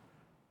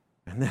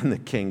 And then the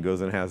king goes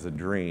and has a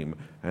dream.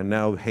 And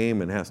now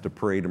Haman has to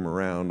parade him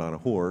around on a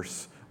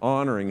horse,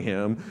 honoring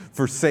him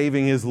for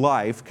saving his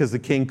life because the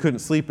king couldn't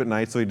sleep at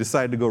night. So he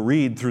decided to go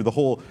read through the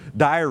whole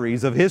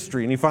diaries of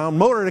history. And he found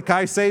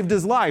Mordecai saved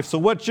his life. So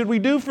what should we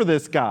do for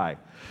this guy?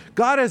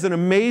 God has an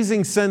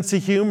amazing sense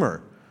of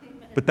humor.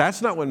 But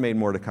that's not what made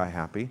Mordecai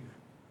happy.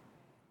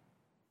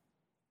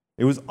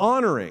 It was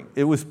honoring.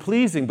 It was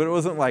pleasing. But it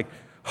wasn't like,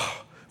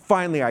 oh,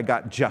 finally I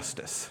got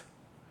justice.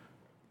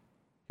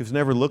 He was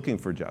never looking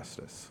for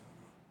justice.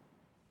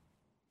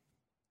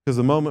 Because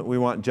the moment we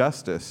want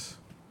justice,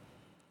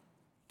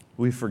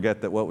 we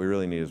forget that what we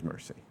really need is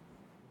mercy.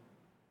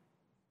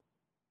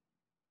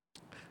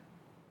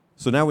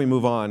 So now we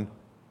move on.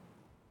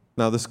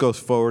 Now this goes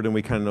forward and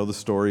we kind of know the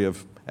story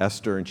of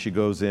Esther, and she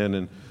goes in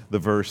and the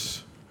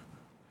verse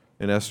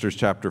in Esther's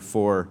chapter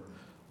 4.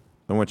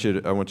 I want you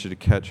to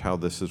catch how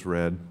this is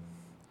read.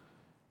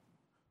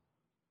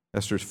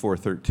 Esther's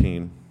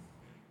 4:13.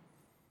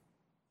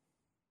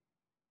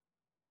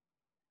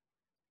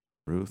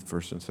 Ruth,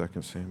 1st and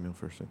 2nd Samuel,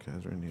 1st and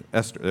Kazar,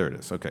 Esther, there it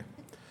is, okay.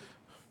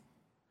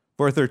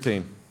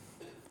 4:13.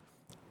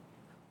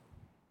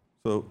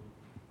 So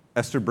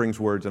Esther brings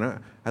words, and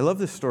I love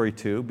this story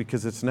too,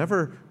 because it's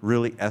never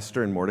really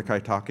Esther and Mordecai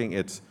talking.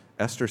 It's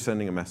Esther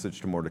sending a message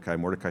to Mordecai,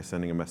 Mordecai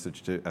sending a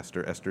message to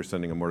Esther, Esther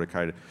sending a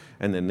Mordecai,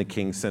 and then the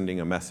king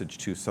sending a message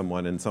to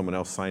someone, and someone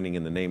else signing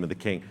in the name of the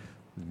king.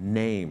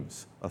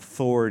 Names,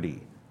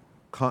 authority.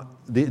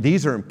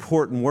 These are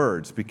important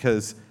words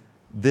because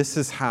this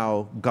is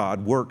how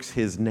God works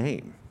his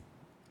name.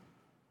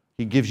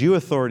 He gives you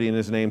authority in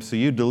his name, so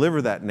you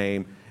deliver that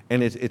name,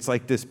 and it's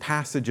like this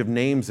passage of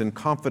names and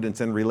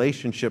confidence and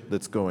relationship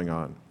that's going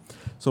on.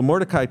 So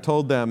Mordecai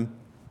told them,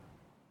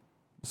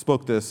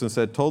 spoke this and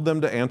said, told them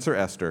to answer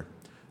Esther,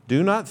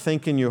 do not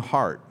think in your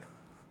heart.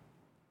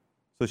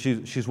 So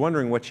she's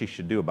wondering what she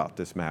should do about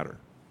this matter,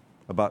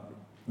 about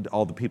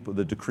all the people,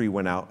 the decree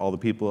went out, all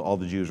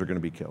the Jews are going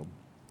to be killed.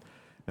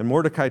 And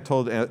Mordecai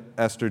told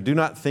Esther, do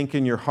not think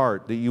in your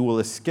heart that you will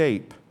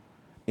escape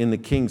in the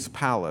king's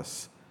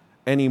palace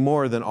any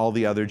more than all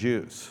the other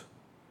Jews.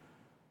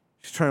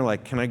 She's trying to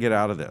like, can I get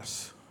out of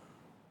this?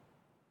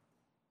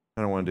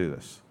 I don't want to do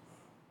this.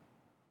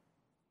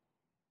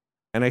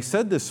 And I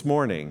said this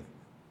morning,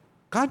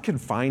 God can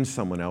find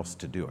someone else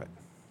to do it,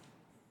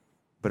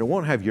 but it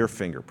won't have your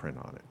fingerprint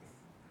on it.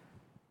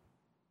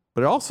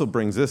 But it also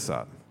brings this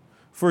up.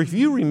 For if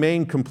you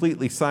remain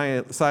completely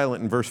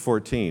silent in verse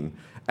 14,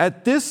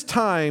 at this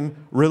time,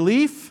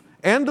 relief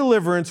and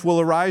deliverance will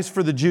arise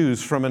for the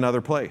Jews from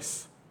another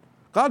place.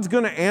 God's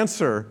going to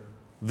answer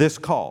this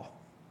call.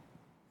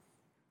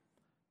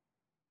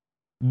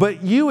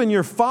 But you and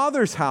your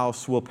father's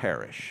house will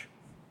perish.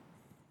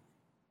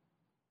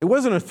 It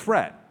wasn't a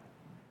threat.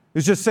 It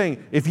was just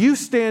saying, if you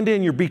stand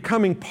in, you're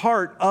becoming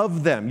part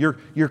of them.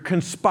 You're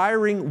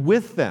conspiring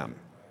with them.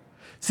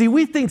 See,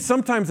 we think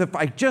sometimes if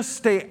I just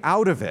stay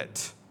out of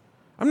it,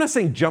 I'm not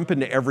saying jump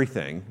into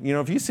everything. You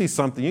know, if you see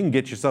something, you can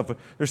get yourself,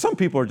 there's some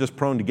people who are just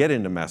prone to get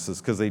into messes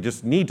because they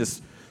just need to,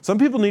 some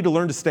people need to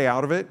learn to stay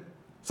out of it.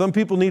 Some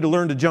people need to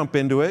learn to jump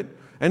into it.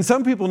 And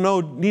some people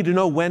need to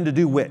know when to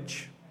do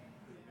which.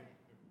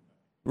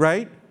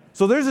 Right?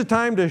 So there's a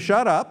time to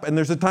shut up, and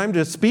there's a time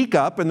to speak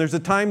up, and there's a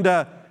time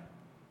to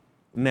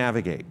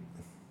navigate.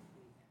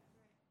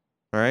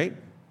 All right?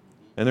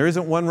 And there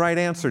isn't one right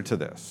answer to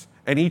this.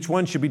 And each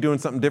one should be doing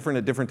something different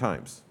at different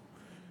times.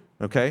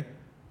 Okay?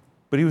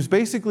 But he was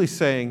basically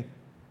saying,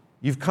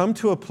 you've come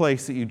to a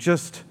place that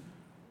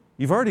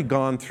you've already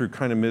gone through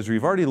kind of misery.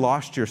 You've already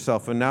lost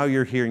yourself, and now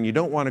you're here, and you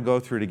don't want to go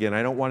through it again.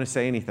 I don't want to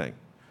say anything.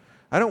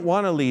 I don't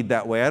want to lead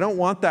that way. I don't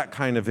want that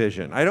kind of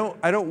vision. I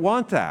don't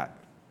want that.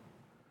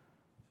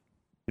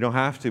 You don't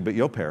have to, but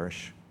you'll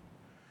perish.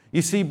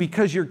 You see,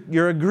 because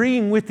you're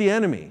agreeing with the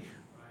enemy.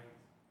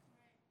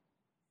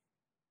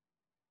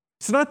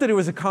 It's not that it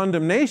was a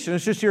condemnation,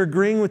 it's just you're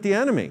agreeing with the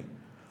enemy.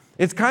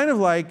 It's kind of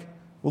like,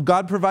 well,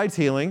 God provides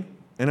healing,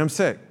 and I'm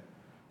sick.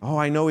 Oh,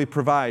 I know he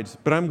provides,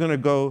 but I'm going to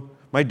go,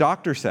 my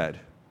doctor said.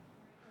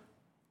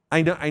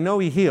 I know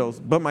he heals,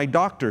 but my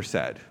doctor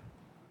said.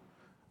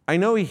 I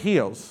know he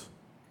heals,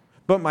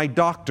 but my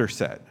doctor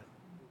said.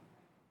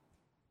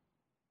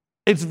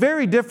 It's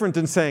very different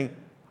than saying,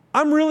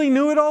 I'm really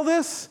new at all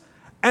this,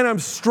 and I'm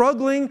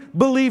struggling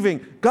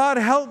believing. God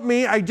help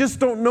me, I just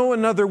don't know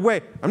another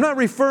way. I'm not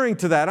referring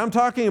to that. I'm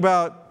talking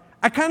about,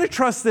 I kind of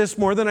trust this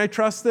more than I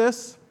trust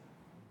this.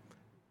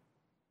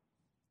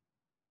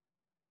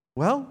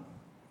 Well,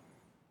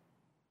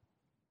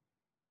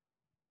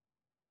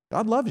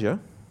 God loves you.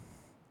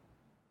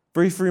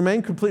 For if you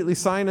remain completely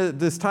silent at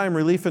this time,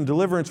 relief and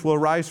deliverance will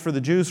arise for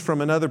the Jews from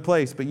another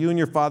place, but you and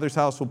your father's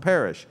house will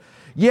perish.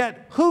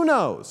 Yet, who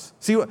knows?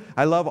 See,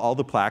 I love all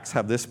the plaques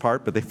have this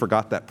part, but they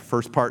forgot that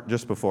first part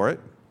just before it.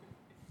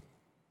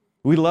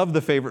 We love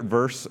the favorite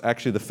verse,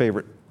 actually the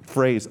favorite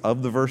phrase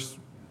of the verse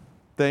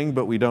thing,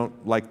 but we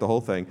don't like the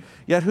whole thing.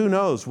 Yet, who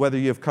knows whether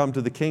you have come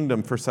to the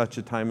kingdom for such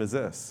a time as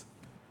this?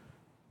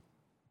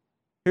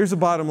 Here's the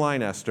bottom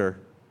line, Esther.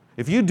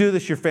 If you do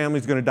this, your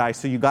family's going to die,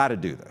 so you got to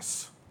do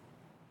this.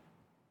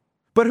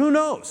 But who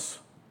knows?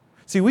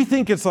 See, we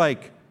think it's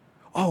like,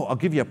 oh, I'll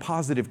give you a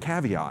positive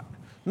caveat.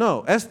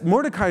 No,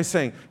 Mordecai is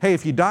saying, hey,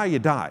 if you die, you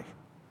die.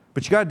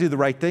 But you got to do the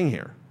right thing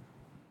here.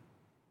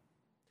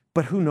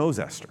 But who knows,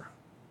 Esther?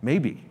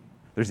 Maybe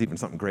there's even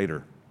something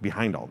greater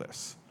behind all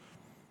this.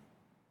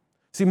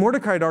 See,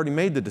 Mordecai had already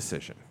made the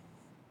decision.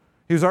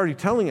 He was already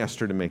telling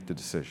Esther to make the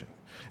decision.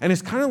 And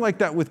it's kind of like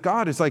that with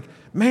God. It's like,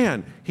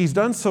 man, he's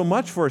done so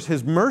much for us,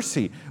 his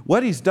mercy.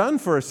 What he's done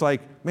for us,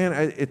 like,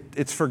 man,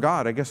 it's for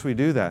God. I guess we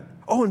do that.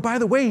 Oh, and by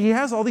the way, he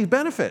has all these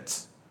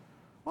benefits.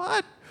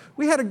 What?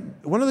 We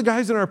had one of the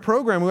guys in our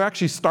program who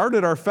actually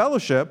started our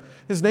fellowship.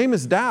 His name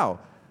is Dow.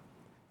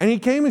 And he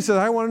came and said,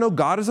 I want to know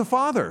God as a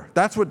father.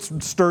 That's what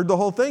stirred the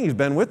whole thing. He's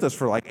been with us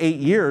for like 8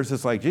 years.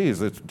 It's like,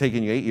 geez, it's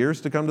taking you 8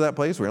 years to come to that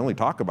place? We only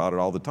talk about it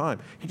all the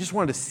time. He just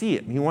wanted to see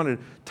it, and he wanted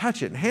to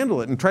touch it and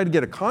handle it and try to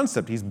get a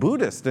concept. He's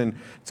Buddhist, and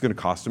it's going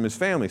to cost him his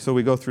family. So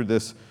we go through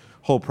this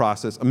whole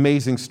process.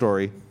 Amazing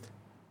story.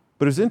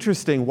 But it was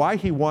interesting why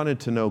he wanted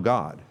to know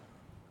God.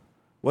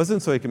 It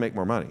wasn't so he could make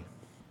more money.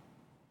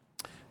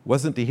 It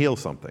wasn't to heal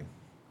something.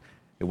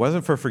 It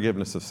wasn't for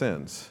forgiveness of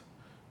sins.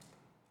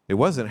 It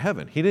wasn't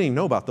heaven. He didn't even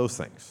know about those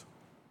things.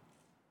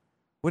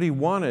 What he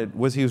wanted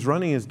was he was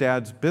running his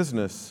dad's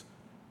business.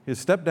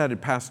 His stepdad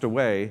had passed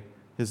away.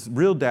 His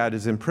real dad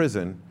is in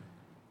prison.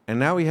 And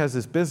now he has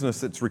this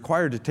business that's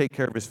required to take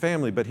care of his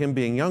family. But him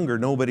being younger,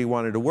 nobody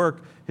wanted to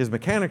work his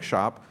mechanic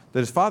shop that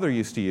his father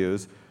used to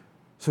use.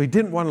 So he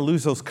didn't want to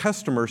lose those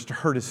customers to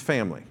hurt his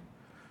family.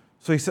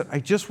 So he said, I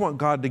just want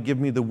God to give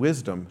me the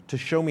wisdom to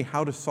show me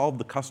how to solve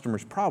the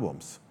customer's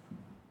problems.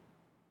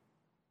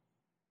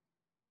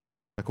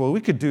 Like, well,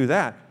 we could do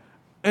that.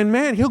 And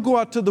man, he'll go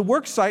out to the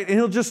work site and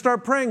he'll just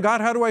start praying,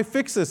 God, how do I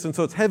fix this? And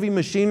so it's heavy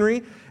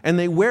machinery and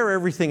they wear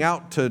everything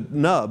out to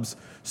nubs.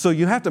 So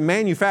you have to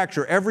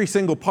manufacture every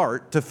single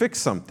part to fix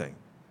something.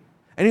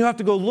 And you have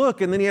to go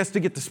look, and then he has to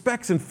get the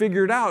specs and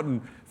figure it out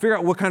and figure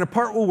out what kind of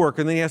part will work.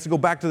 And then he has to go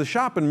back to the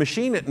shop and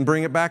machine it and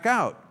bring it back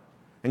out.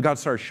 And God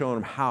started showing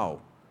him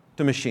how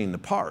to machine the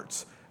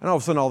parts. And all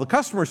of a sudden, all the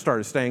customers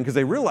started staying because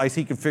they realized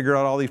he could figure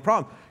out all these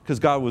problems because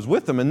God was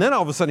with them. And then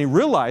all of a sudden, he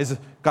realized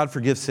God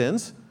forgives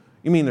sins.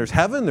 You mean there's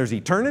heaven, there's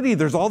eternity,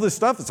 there's all this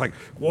stuff. It's like,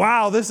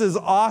 wow, this is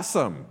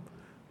awesome.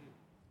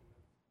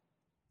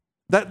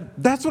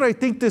 That's what I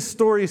think this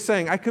story is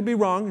saying. I could be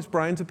wrong. It's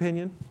Bryan's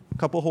opinion. A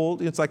couple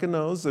holes. It's like a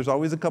nose. There's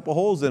always a couple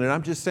holes in it.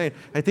 I'm just saying,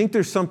 I think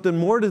there's something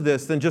more to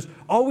this than just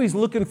always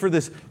looking for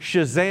this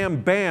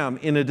Shazam bam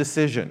in a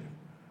decision.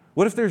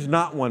 What if there's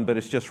not one, but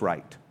it's just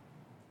right?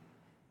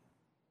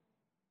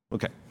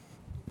 Okay.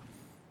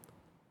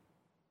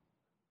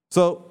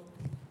 So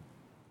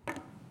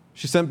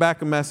she sent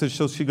back a message.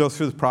 So she goes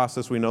through the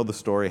process. We know the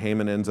story.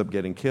 Haman ends up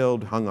getting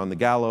killed, hung on the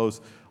gallows.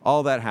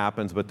 All that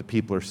happens, but the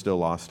people are still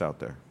lost out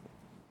there.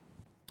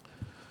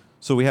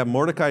 So we have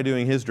Mordecai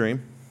doing his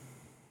dream.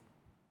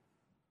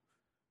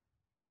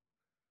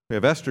 We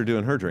have Esther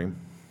doing her dream.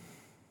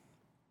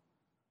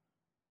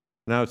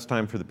 Now it's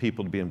time for the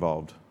people to be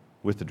involved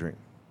with the dream.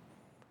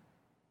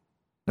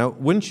 Now,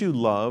 wouldn't you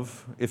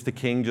love if the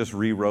king just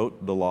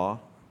rewrote the law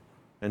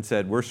and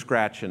said, we're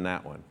scratching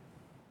that one.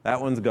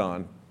 That one's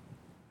gone.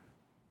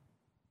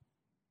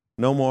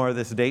 No more,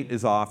 this date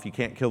is off. You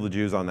can't kill the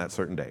Jews on that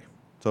certain day.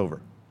 It's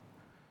over.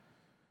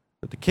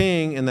 But the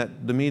king and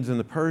the Medes and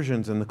the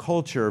Persians and the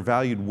culture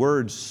valued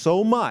words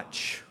so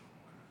much,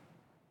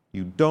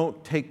 you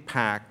don't take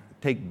back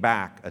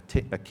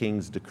a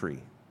king's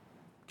decree.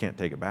 Can't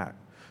take it back.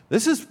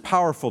 This is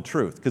powerful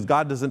truth because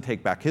God doesn't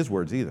take back his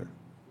words either.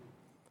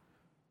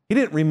 He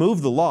didn't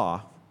remove the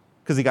law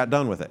because he got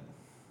done with it.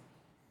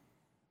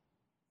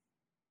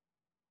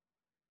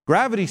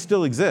 Gravity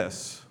still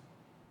exists,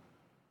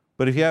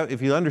 but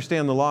if you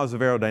understand the laws of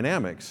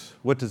aerodynamics,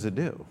 what does it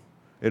do?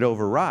 It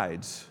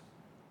overrides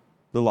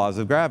the laws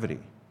of gravity.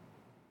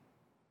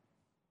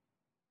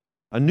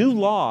 A new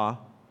law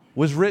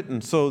was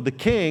written, so the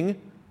king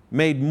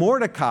made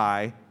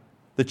Mordecai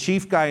the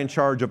chief guy in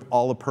charge of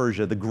all of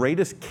Persia, the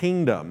greatest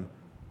kingdom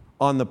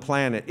on the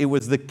planet. It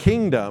was the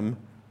kingdom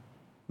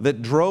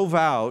that drove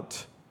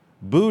out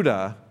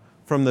Buddha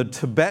from the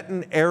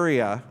Tibetan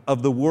area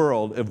of the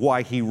world of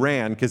why he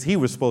ran, because he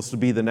was supposed to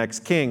be the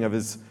next king of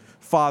his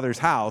father's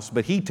house,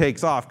 but he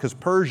takes off because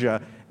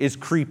Persia is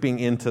creeping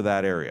into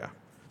that area.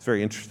 It's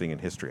very interesting in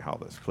history how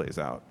this plays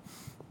out.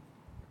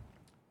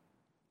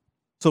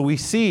 So we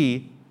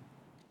see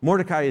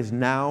Mordecai is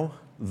now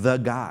the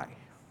guy.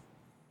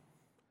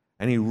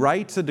 And he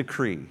writes a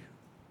decree.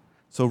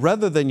 So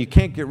rather than you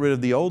can't get rid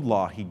of the old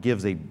law, he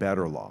gives a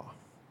better law.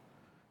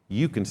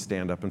 You can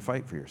stand up and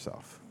fight for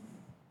yourself.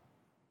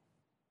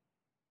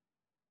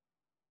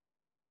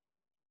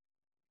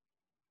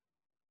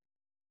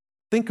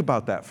 Think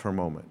about that for a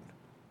moment.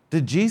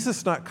 Did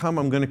Jesus not come,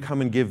 I'm going to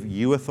come and give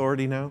you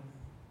authority now?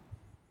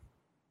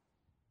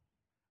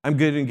 I'm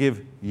going to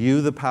give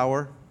you the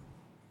power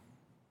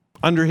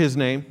under his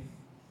name.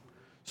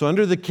 So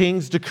under the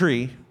king's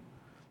decree,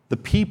 the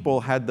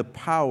people had the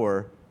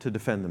power to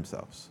defend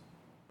themselves.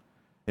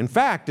 In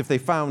fact, if they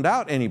found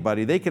out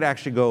anybody, they could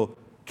actually go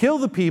kill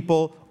the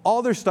people,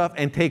 all their stuff,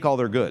 and take all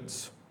their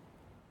goods.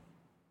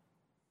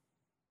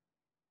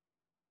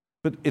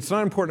 But it's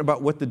not important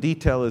about what the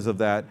detail is of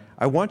that.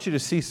 I want you to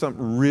see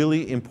something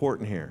really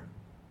important here.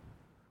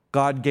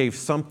 God gave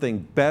something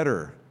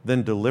better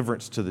than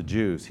deliverance to the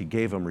Jews. He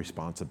gave them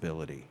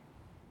responsibility.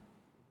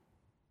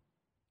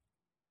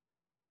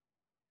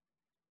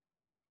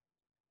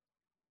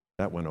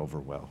 That went over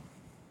well.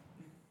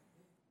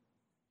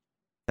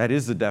 That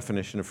is the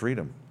definition of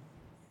freedom.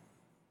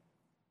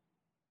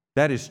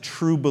 That is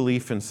true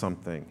belief in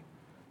something.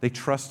 They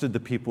trusted the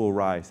people will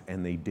rise,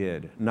 and they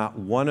did. Not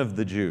one of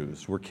the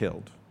Jews were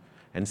killed.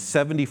 And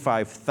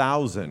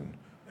 75,000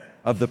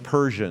 of the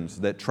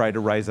Persians that tried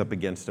to rise up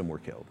against them were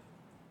killed.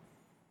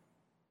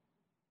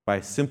 By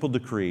a simple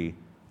decree,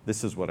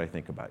 this is what I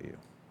think about you.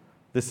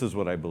 This is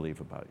what I believe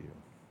about you.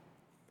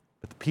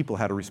 But the people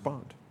had to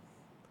respond.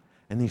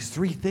 And these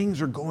three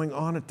things are going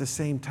on at the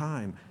same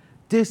time.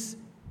 This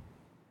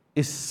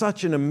is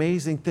such an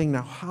amazing thing.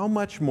 Now, how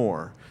much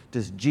more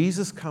does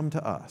Jesus come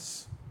to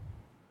us,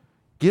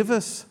 give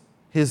us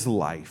his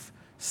life,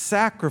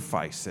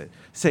 sacrifice it,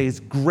 say, it's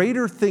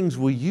greater things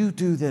will you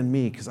do than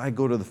me because I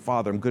go to the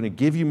Father. I'm going to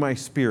give you my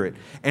Spirit,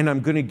 and I'm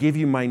going to give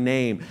you my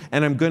name,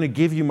 and I'm going to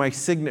give you my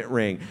signet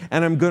ring,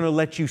 and I'm going to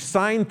let you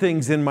sign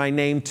things in my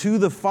name to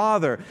the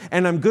Father,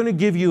 and I'm going to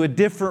give you a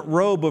different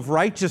robe of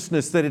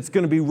righteousness that it's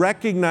going to be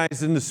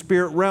recognized in the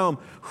spirit realm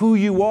who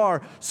you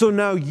are. So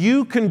now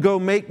you can go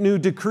make new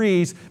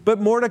decrees. But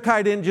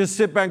Mordecai didn't just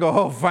sit back and go,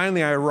 oh,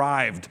 finally I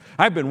arrived.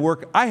 I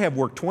have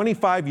worked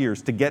 25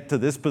 years to get to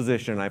this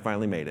position, and I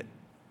finally made it.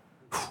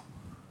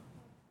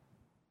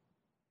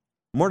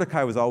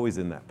 Mordecai was always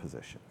in that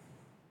position.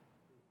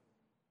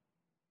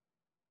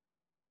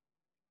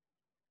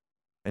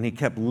 And he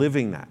kept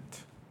living that.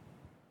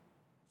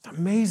 It's an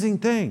amazing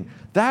thing.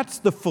 That's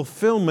the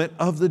fulfillment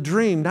of the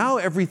dream. Now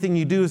everything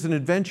you do is an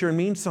adventure and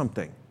means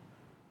something.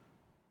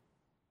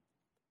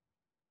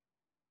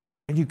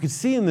 And you can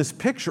see in this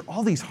picture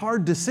all these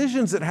hard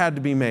decisions that had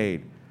to be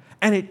made.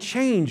 And it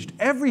changed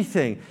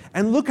everything.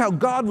 And look how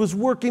God was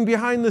working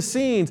behind the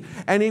scenes.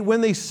 And when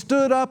they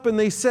stood up and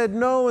they said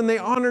no and they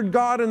honored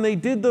God and they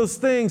did those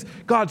things,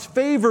 God's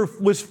favor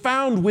was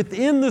found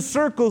within the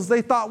circles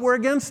they thought were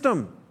against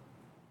them.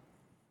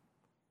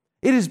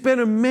 It has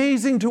been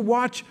amazing to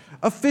watch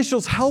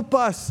officials help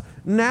us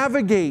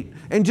navigate.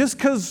 And just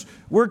because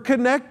we're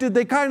connected,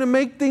 they kind of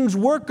make things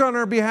work on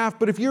our behalf.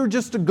 But if you're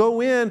just to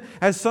go in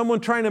as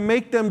someone trying to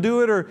make them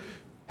do it, or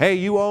hey,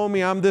 you owe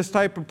me, I'm this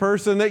type of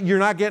person, that you're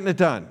not getting it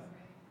done.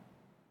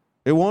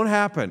 It won't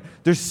happen.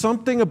 There's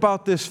something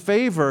about this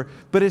favor,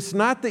 but it's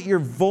not that you're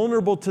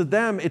vulnerable to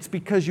them. It's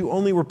because you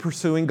only were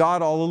pursuing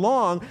God all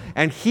along,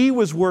 and he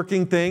was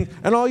working things,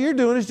 and all you're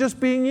doing is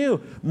just being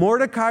you.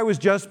 Mordecai was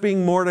just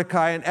being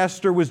Mordecai, and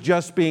Esther was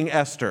just being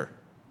Esther.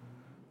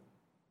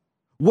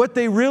 What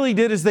they really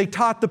did is they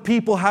taught the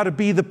people how to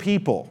be the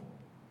people.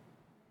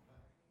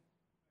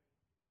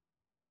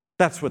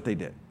 That's what they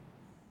did.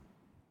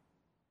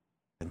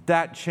 And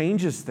that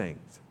changes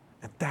things.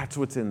 And that's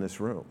what's in this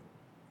room.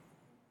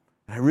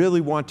 And I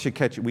really want to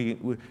catch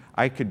it.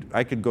 I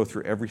could go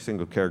through every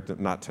single character,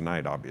 not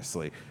tonight,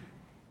 obviously.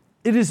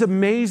 It is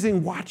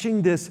amazing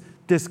watching this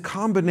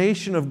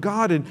combination of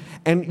God.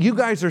 And you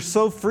guys are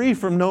so free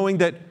from knowing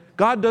that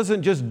God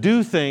doesn't just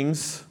do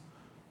things.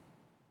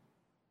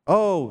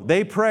 Oh,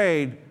 they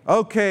prayed.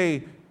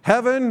 Okay,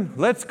 heaven,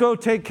 let's go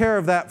take care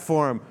of that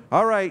for them.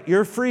 All right,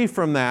 you're free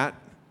from that.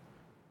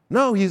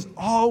 No, he's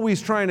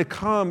always trying to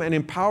come and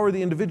empower the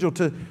individual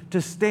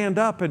to stand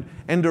up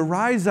and to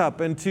rise up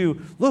and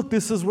to, look,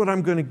 this is what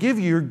I'm going to give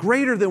you. You're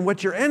greater than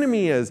what your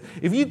enemy is.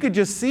 If you could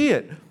just see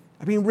it.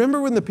 I mean,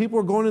 remember when the people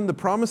were going in the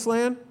promised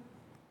land?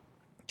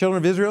 Children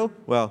of Israel?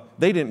 Well,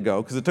 they didn't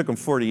go because it took them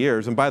 40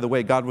 years. And by the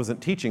way, God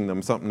wasn't teaching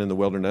them something in the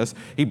wilderness.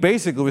 He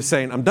basically was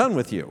saying, I'm done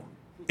with you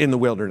in the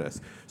wilderness.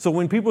 So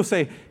when people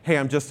say, hey,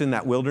 I'm just in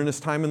that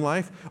wilderness time in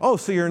life. Oh,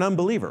 so you're an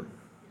unbeliever.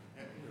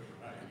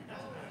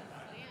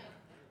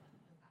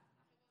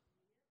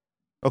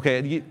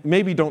 Okay,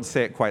 maybe don't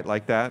say it quite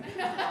like that.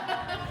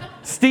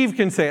 Steve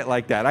can say it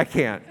like that. I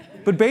can't.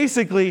 But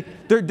basically,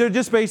 they're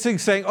just basically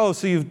saying, oh,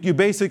 so you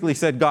basically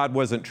said God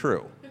wasn't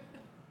true.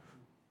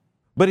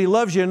 But he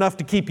loves you enough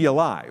to keep you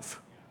alive.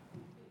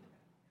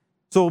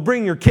 So we'll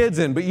bring your kids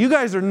in, but you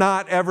guys are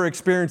not ever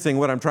experiencing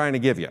what I'm trying to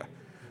give you.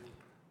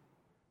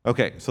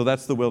 Okay, so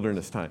that's the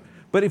wilderness time.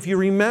 But if you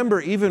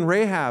remember, even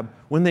Rahab,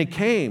 when they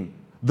came,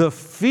 the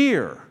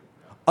fear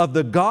of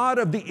the God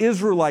of the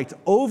Israelites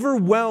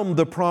overwhelmed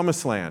the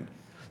promised land.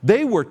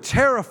 They were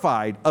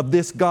terrified of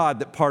this God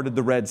that parted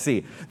the Red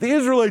Sea. The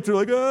Israelites are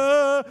like,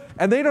 ah,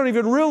 and they don't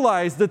even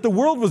realize that the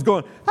world was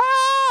going,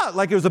 ah,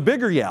 like it was a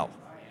bigger yell.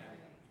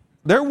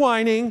 They're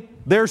whining,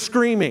 they're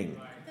screaming.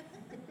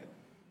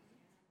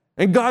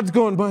 And God's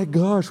going, my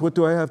gosh, what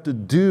do I have to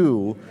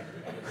do?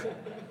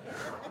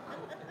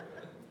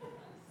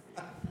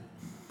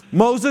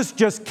 Moses,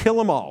 just kill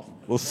them all.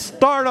 We'll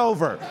start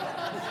over.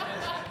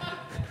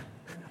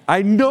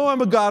 I know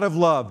I'm a God of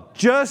love.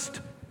 Just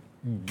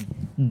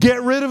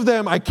get rid of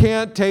them. I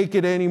can't take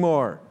it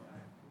anymore.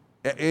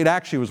 It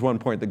actually was one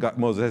point that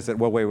Moses said,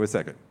 well, wait a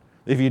second.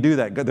 If you do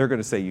that, they're going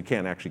to say you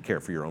can't actually care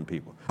for your own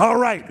people. All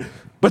right,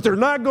 but they're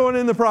not going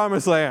in the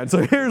promised land, so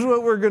here's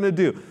what we're going to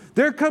do.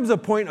 There comes a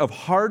point of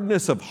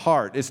hardness of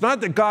heart. It's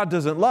not that God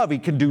doesn't love. He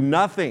can do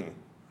nothing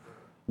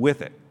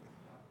with it.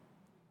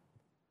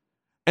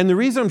 And the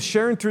reason I'm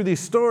sharing through these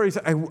stories,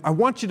 I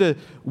want you to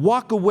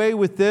walk away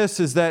with this,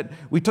 is that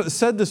we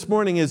said this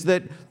morning, is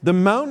that the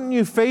mountain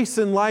you face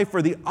in life,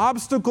 or the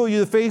obstacle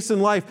you face in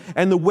life,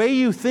 and the way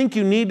you think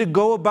you need to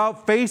go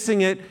about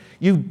facing it,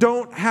 you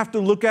don't have to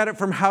look at it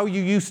from how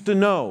you used to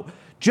know.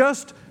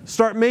 Just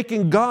start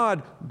making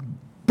God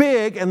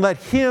big and let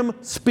Him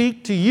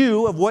speak to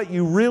you of what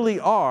you really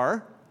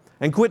are,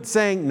 and quit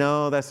saying,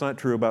 no, that's not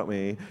true about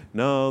me.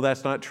 No,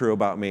 that's not true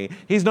about me.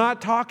 He's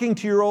not talking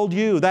to your old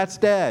you. That's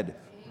dead.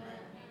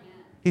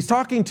 He's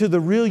talking to the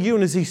real you,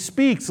 and as He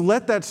speaks,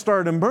 let that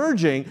start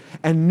emerging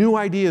and new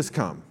ideas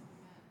come.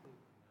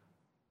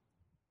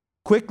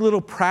 Quick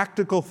little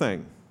practical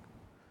thing.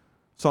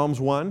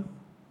 Psalms 1,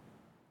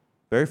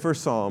 very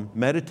first Psalm,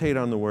 meditate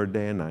on the Word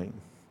day and night,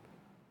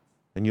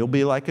 and you'll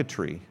be like a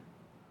tree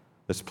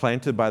that's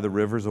planted by the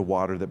rivers of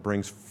water that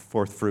brings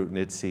forth fruit in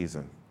its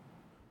season.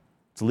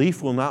 Its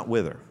leaf will not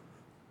wither,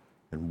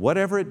 and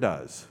whatever it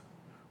does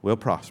will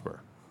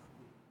prosper.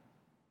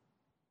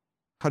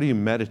 How do you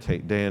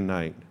meditate day and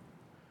night?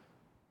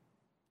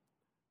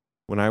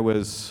 When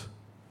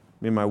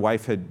me and my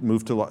wife had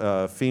moved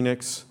to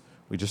Phoenix,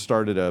 we just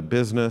started a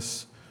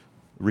business,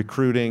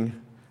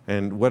 recruiting,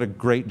 and what a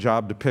great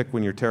job to pick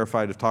when you're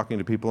terrified of talking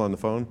to people on the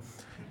phone.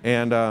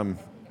 And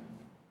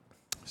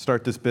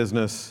start this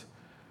business,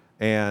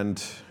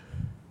 and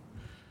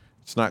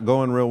it's not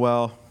going real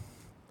well,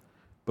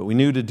 but we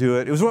knew to do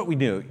it. It was what we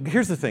knew.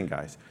 Here's the thing,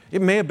 guys.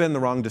 It may have been the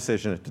wrong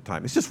decision at the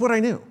time. It's just what I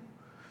knew.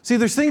 See,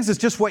 there's things that's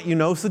just what you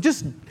know, so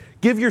just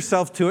give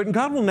yourself to it, and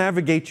God will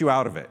navigate you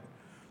out of it.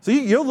 So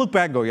you'll look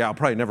back and go, yeah, I'll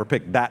probably never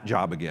pick that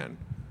job again.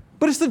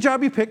 But it's the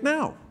job you pick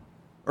now,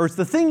 or it's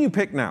the thing you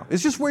pick now.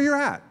 It's just where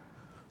you're at.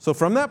 So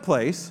from that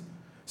place, I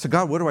said,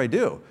 God, what do I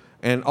do?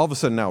 And all of a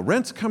sudden now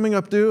rent's coming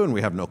up due, and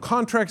we have no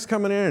contracts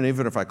coming in, and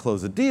even if I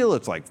close a deal,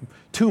 it's like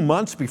 2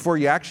 months before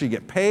you actually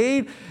get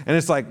paid. And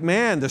it's like,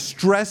 man, the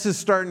stress is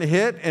starting to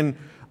hit, and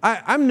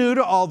I'm new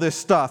to all this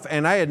stuff,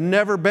 and I had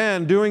never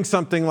been doing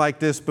something like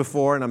this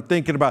before, and I'm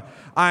thinking about,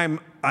 I'm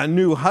a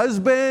new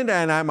husband,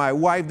 and I'm my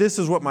wife. This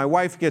is what my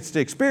wife gets to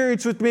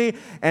experience with me,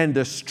 and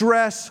the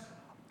stress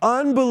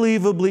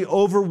unbelievably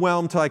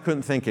overwhelmed till I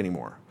couldn't think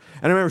anymore.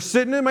 And I remember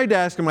sitting at my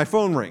desk, and my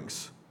phone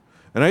rings,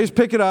 and I just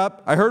pick it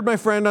up. I heard my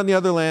friend on the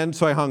other end,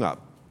 so I hung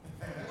up.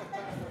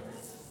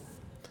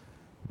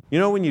 You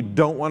know when you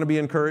don't want to be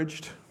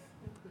encouraged?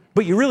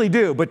 But you really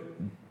do, but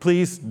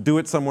please do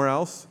it somewhere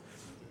else.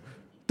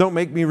 Don't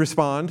make me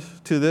respond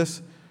to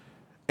this.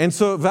 And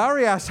so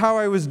Valerie asked how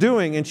I was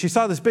doing, and she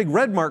saw this big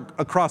red mark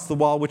across the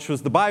wall, which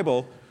was the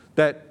Bible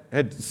that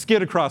had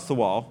skid across the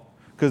wall,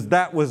 because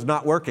that was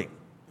not working.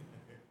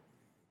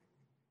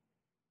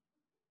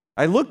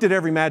 I looked at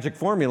every magic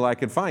formula I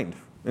could find,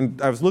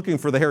 and I was looking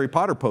for the Harry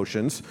Potter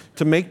potions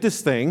to make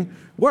this thing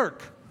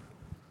work.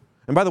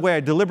 And by the way, I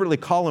deliberately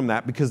call them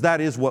that because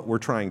that is what we're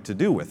trying to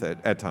do with it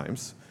at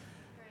times.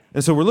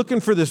 And so we're looking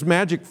for this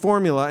magic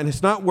formula, and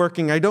it's not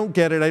working. I don't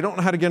get it. I don't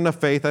know how to get enough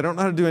faith. I don't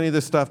know how to do any of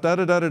this stuff.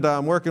 Da-da-da-da-da.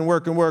 I'm working,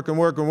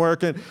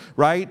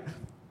 right?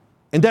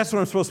 And that's what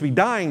I'm supposed to be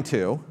dying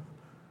to,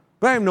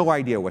 but I have no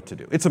idea what to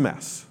do. It's a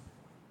mess.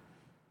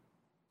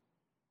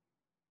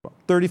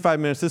 35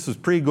 minutes. This was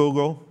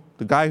pre-Google.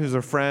 The guy who's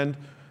a friend,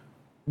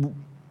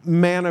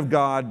 man of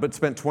God, but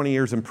spent 20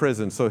 years in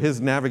prison, so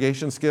his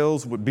navigation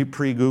skills would be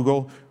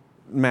pre-Google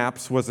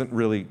Maps wasn't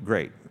really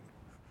great.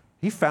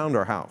 He found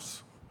our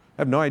house.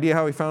 I have no idea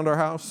how he found our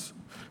house,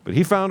 but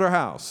he found our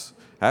house.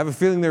 I have a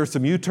feeling there were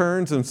some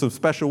U-turns and some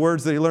special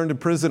words that he learned in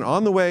prison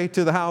on the way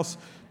to the house,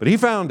 but he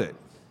found it.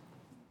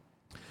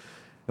 And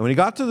when he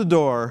got to the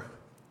door,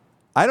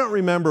 I don't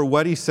remember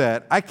what he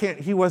said.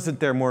 He wasn't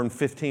there more than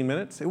 15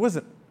 minutes. It was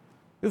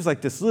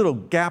like this little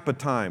gap of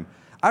time.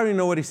 I don't even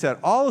know what he said.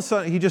 All of a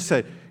sudden, he just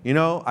said, you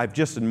know, I've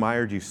just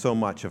admired you so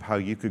much of how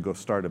you could go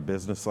start a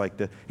business like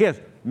this. He has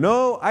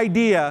no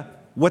idea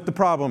what the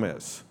problem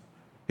is.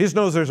 He just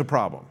knows there's a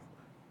problem.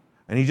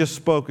 And he just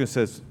spoke and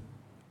says,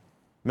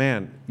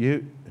 man,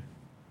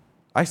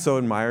 I so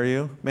admire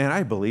you. Man,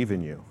 I believe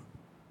in you.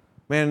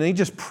 Man, and he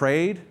just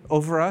prayed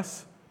over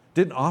us,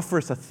 didn't offer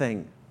us a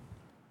thing.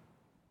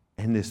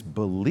 And this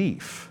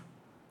belief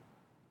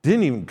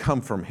didn't even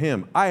come from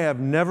him. I have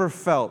never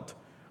felt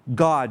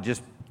God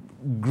just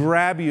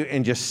grab you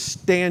and just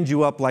stand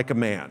you up like a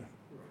man.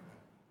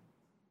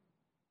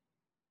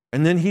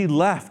 And then he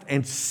left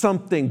and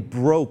something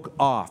broke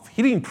off.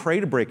 He didn't even pray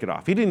to break it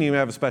off. He didn't even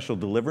have a special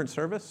deliverance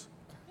service.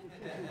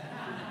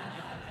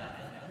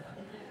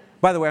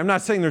 By the way, I'm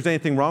not saying there's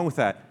anything wrong with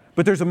that,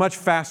 but there's a much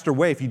faster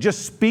way. If you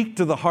just speak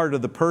to the heart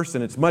of the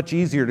person, it's much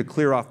easier to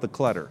clear off the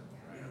clutter,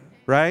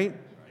 right?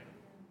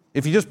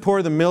 If you just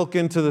pour the milk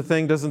into the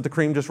thing, doesn't the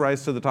cream just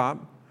rise to the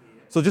top?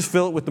 So just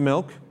fill it with the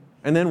milk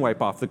and then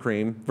wipe off the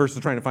cream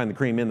versus trying to find the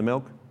cream in the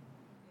milk.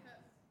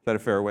 Is that a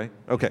fair way?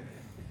 Okay.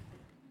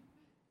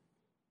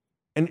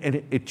 And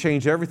it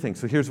changed everything.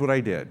 So here's what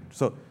I did.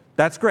 So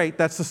that's great.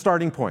 That's the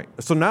starting point.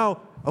 So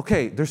now,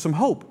 okay, there's some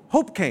hope.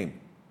 Hope came.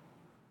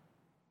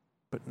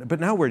 But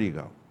now where do you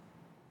go?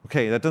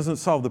 Okay, that doesn't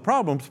solve the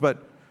problems,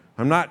 but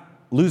I'm not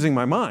losing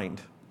my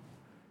mind.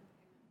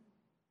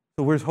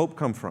 So where's hope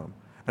come from?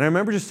 And I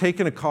remember just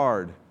taking a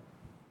card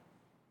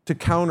to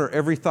counter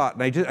every thought.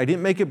 And I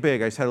didn't make it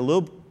big. I just had a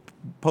little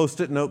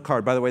Post-it note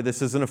card. By the way,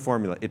 this isn't a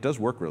formula. It does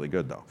work really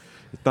good, though.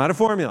 It's not a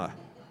formula.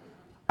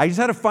 I just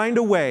had to find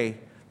a way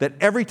that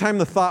every time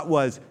the thought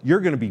was, you're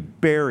going to be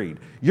buried,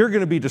 you're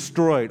going to be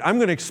destroyed, I'm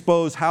going to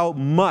expose how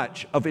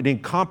much of an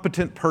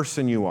incompetent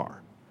person you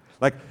are.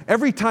 Like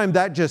every time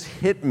that just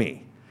hit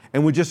me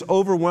and would just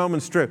overwhelm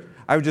and strip,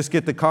 I would just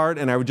get the card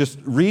and I would just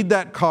read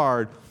that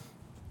card.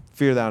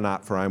 Fear thou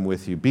not, for I am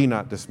with you. Be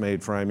not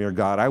dismayed, for I am your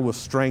God. I will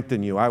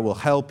strengthen you. I will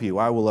help you.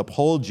 I will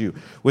uphold you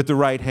with the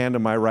right hand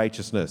of my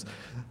righteousness.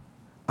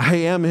 I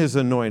am his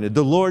anointed.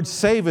 The Lord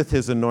saveth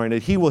his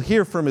anointed. He will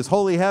hear from his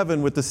holy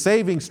heaven with the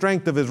saving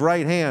strength of his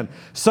right hand.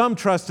 Some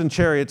trust in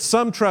chariots,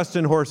 some trust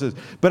in horses,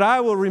 but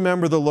I will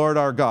remember the Lord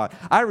our God.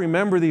 I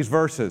remember these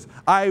verses.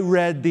 I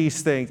read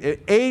these things.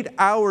 8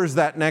 hours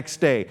that next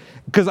day,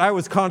 because I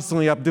was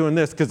constantly up doing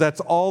this, because that's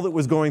all that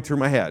was going through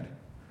my head.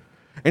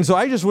 And so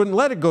I just wouldn't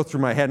let it go through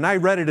my head, and I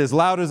read it as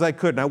loud as I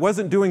could. And I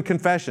wasn't doing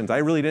confessions. I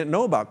really didn't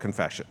know about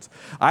confessions.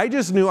 I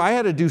just knew I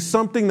had to do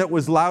something that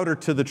was louder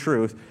to the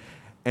truth.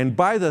 And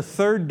by the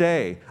third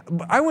day,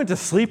 I went to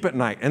sleep at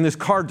night, and this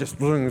card just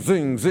zing,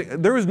 zing,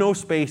 zing. There was no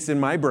space in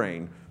my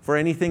brain for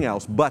anything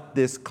else but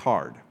this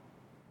card.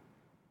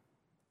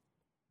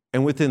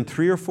 And within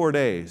 3 or 4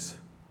 days,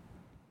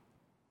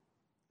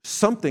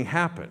 something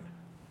happened.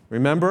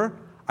 Remember,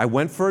 I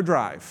went for a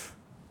drive.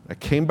 I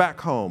came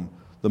back home.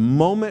 The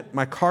moment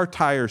my car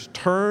tires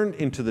turned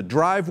into the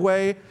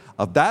driveway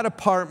of that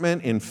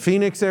apartment in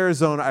Phoenix,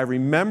 Arizona, I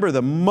remember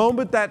the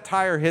moment that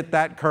tire hit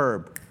that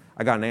curb,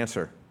 I got an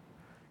answer.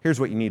 Here's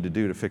what you need to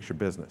do to fix your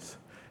business.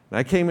 And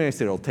I came in and I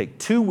said, it'll take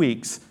 2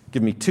 weeks.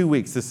 Give me 2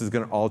 weeks. This is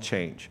going to all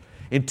change.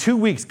 In 2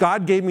 weeks,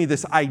 God gave me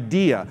this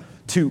idea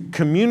to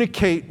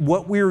communicate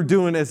what we were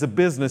doing as a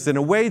business in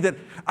a way that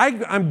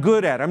I'm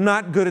good at. I'm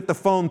not good at the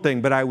phone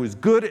thing, but I was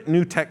good at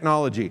new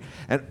technology.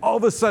 And all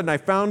of a sudden, I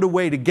found a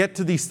way to get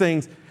to these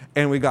things,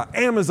 and we got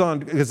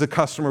Amazon as a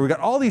customer. We got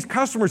all these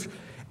customers,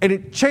 and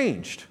it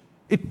changed.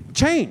 It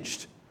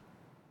changed.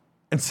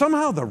 And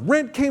somehow the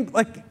rent came,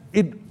 like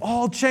it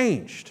all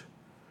changed.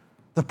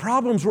 The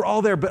problems were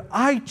all there, but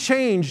I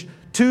changed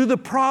to the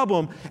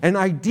problem, and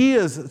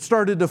ideas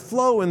started to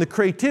flow, and the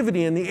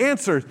creativity and the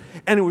answers,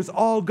 and it was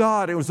all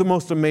God. It was the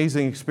most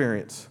amazing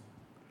experience.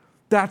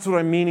 That's what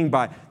I'm meaning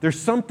by there's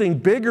something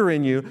bigger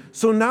in you,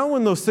 so now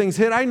when those things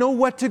hit, I know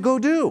what to go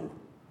do.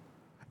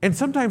 And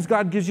sometimes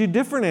God gives you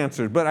different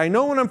answers, but I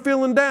know when I'm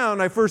feeling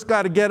down, I first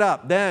got to get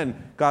up.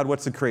 Then, God,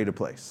 what's the creative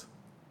place?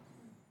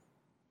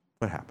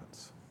 What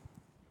happens?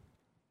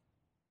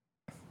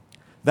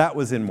 That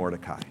was in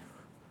Mordecai.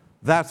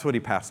 That's what he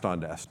passed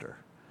on to Esther.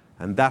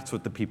 And that's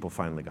what the people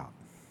finally got.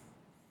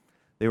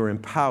 They were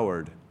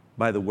empowered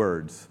by the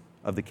words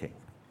of the king.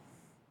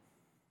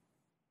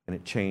 And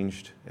it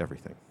changed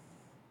everything.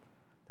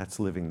 That's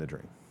living the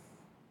dream.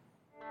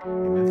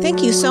 Amen.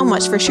 Thank you so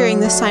much for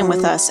sharing this time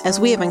with us as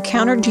we have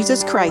encountered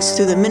Jesus Christ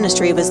through the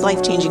ministry of his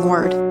life-changing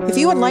word. If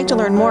you would like to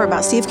learn more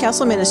about Steve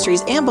Castle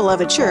Ministries and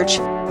Beloved Church,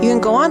 you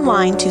can go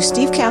online to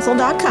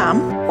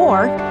stevecastle.com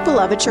or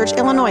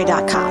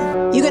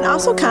belovedchurchillinois.com. You can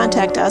also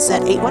contact us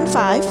at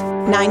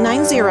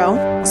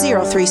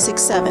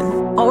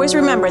 815-990-0367. Always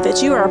remember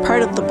that you are a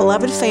part of the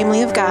beloved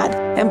family of God,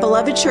 and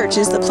Beloved Church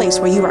is the place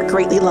where you are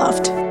greatly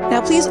loved. Now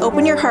please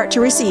open your heart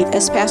to receive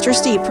as Pastor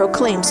Steve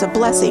proclaims the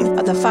blessing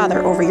of the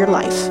Father over your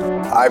life.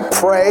 I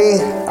pray,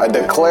 I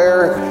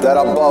declare that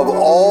above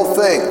all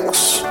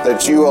things,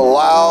 that you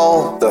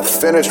allow the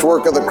finished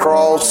work of the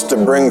cross to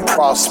bring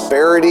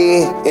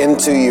prosperity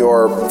into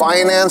your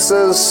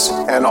finances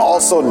and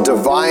also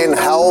divine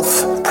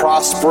health,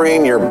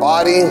 prospering your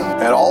body.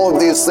 And all of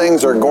these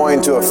things are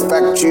going to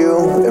affect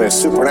you in a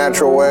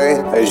supernatural way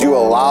as you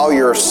allow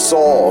your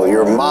soul,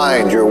 your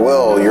mind, your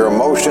will, your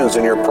emotions,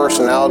 and your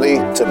personality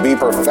to be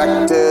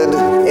perfected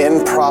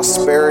in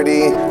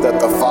prosperity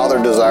that the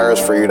Father desires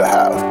for you to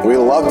have. We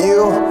love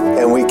you,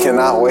 and we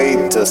cannot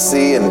wait to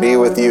see and be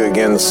with you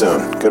again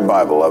soon.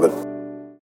 Goodbye, beloved.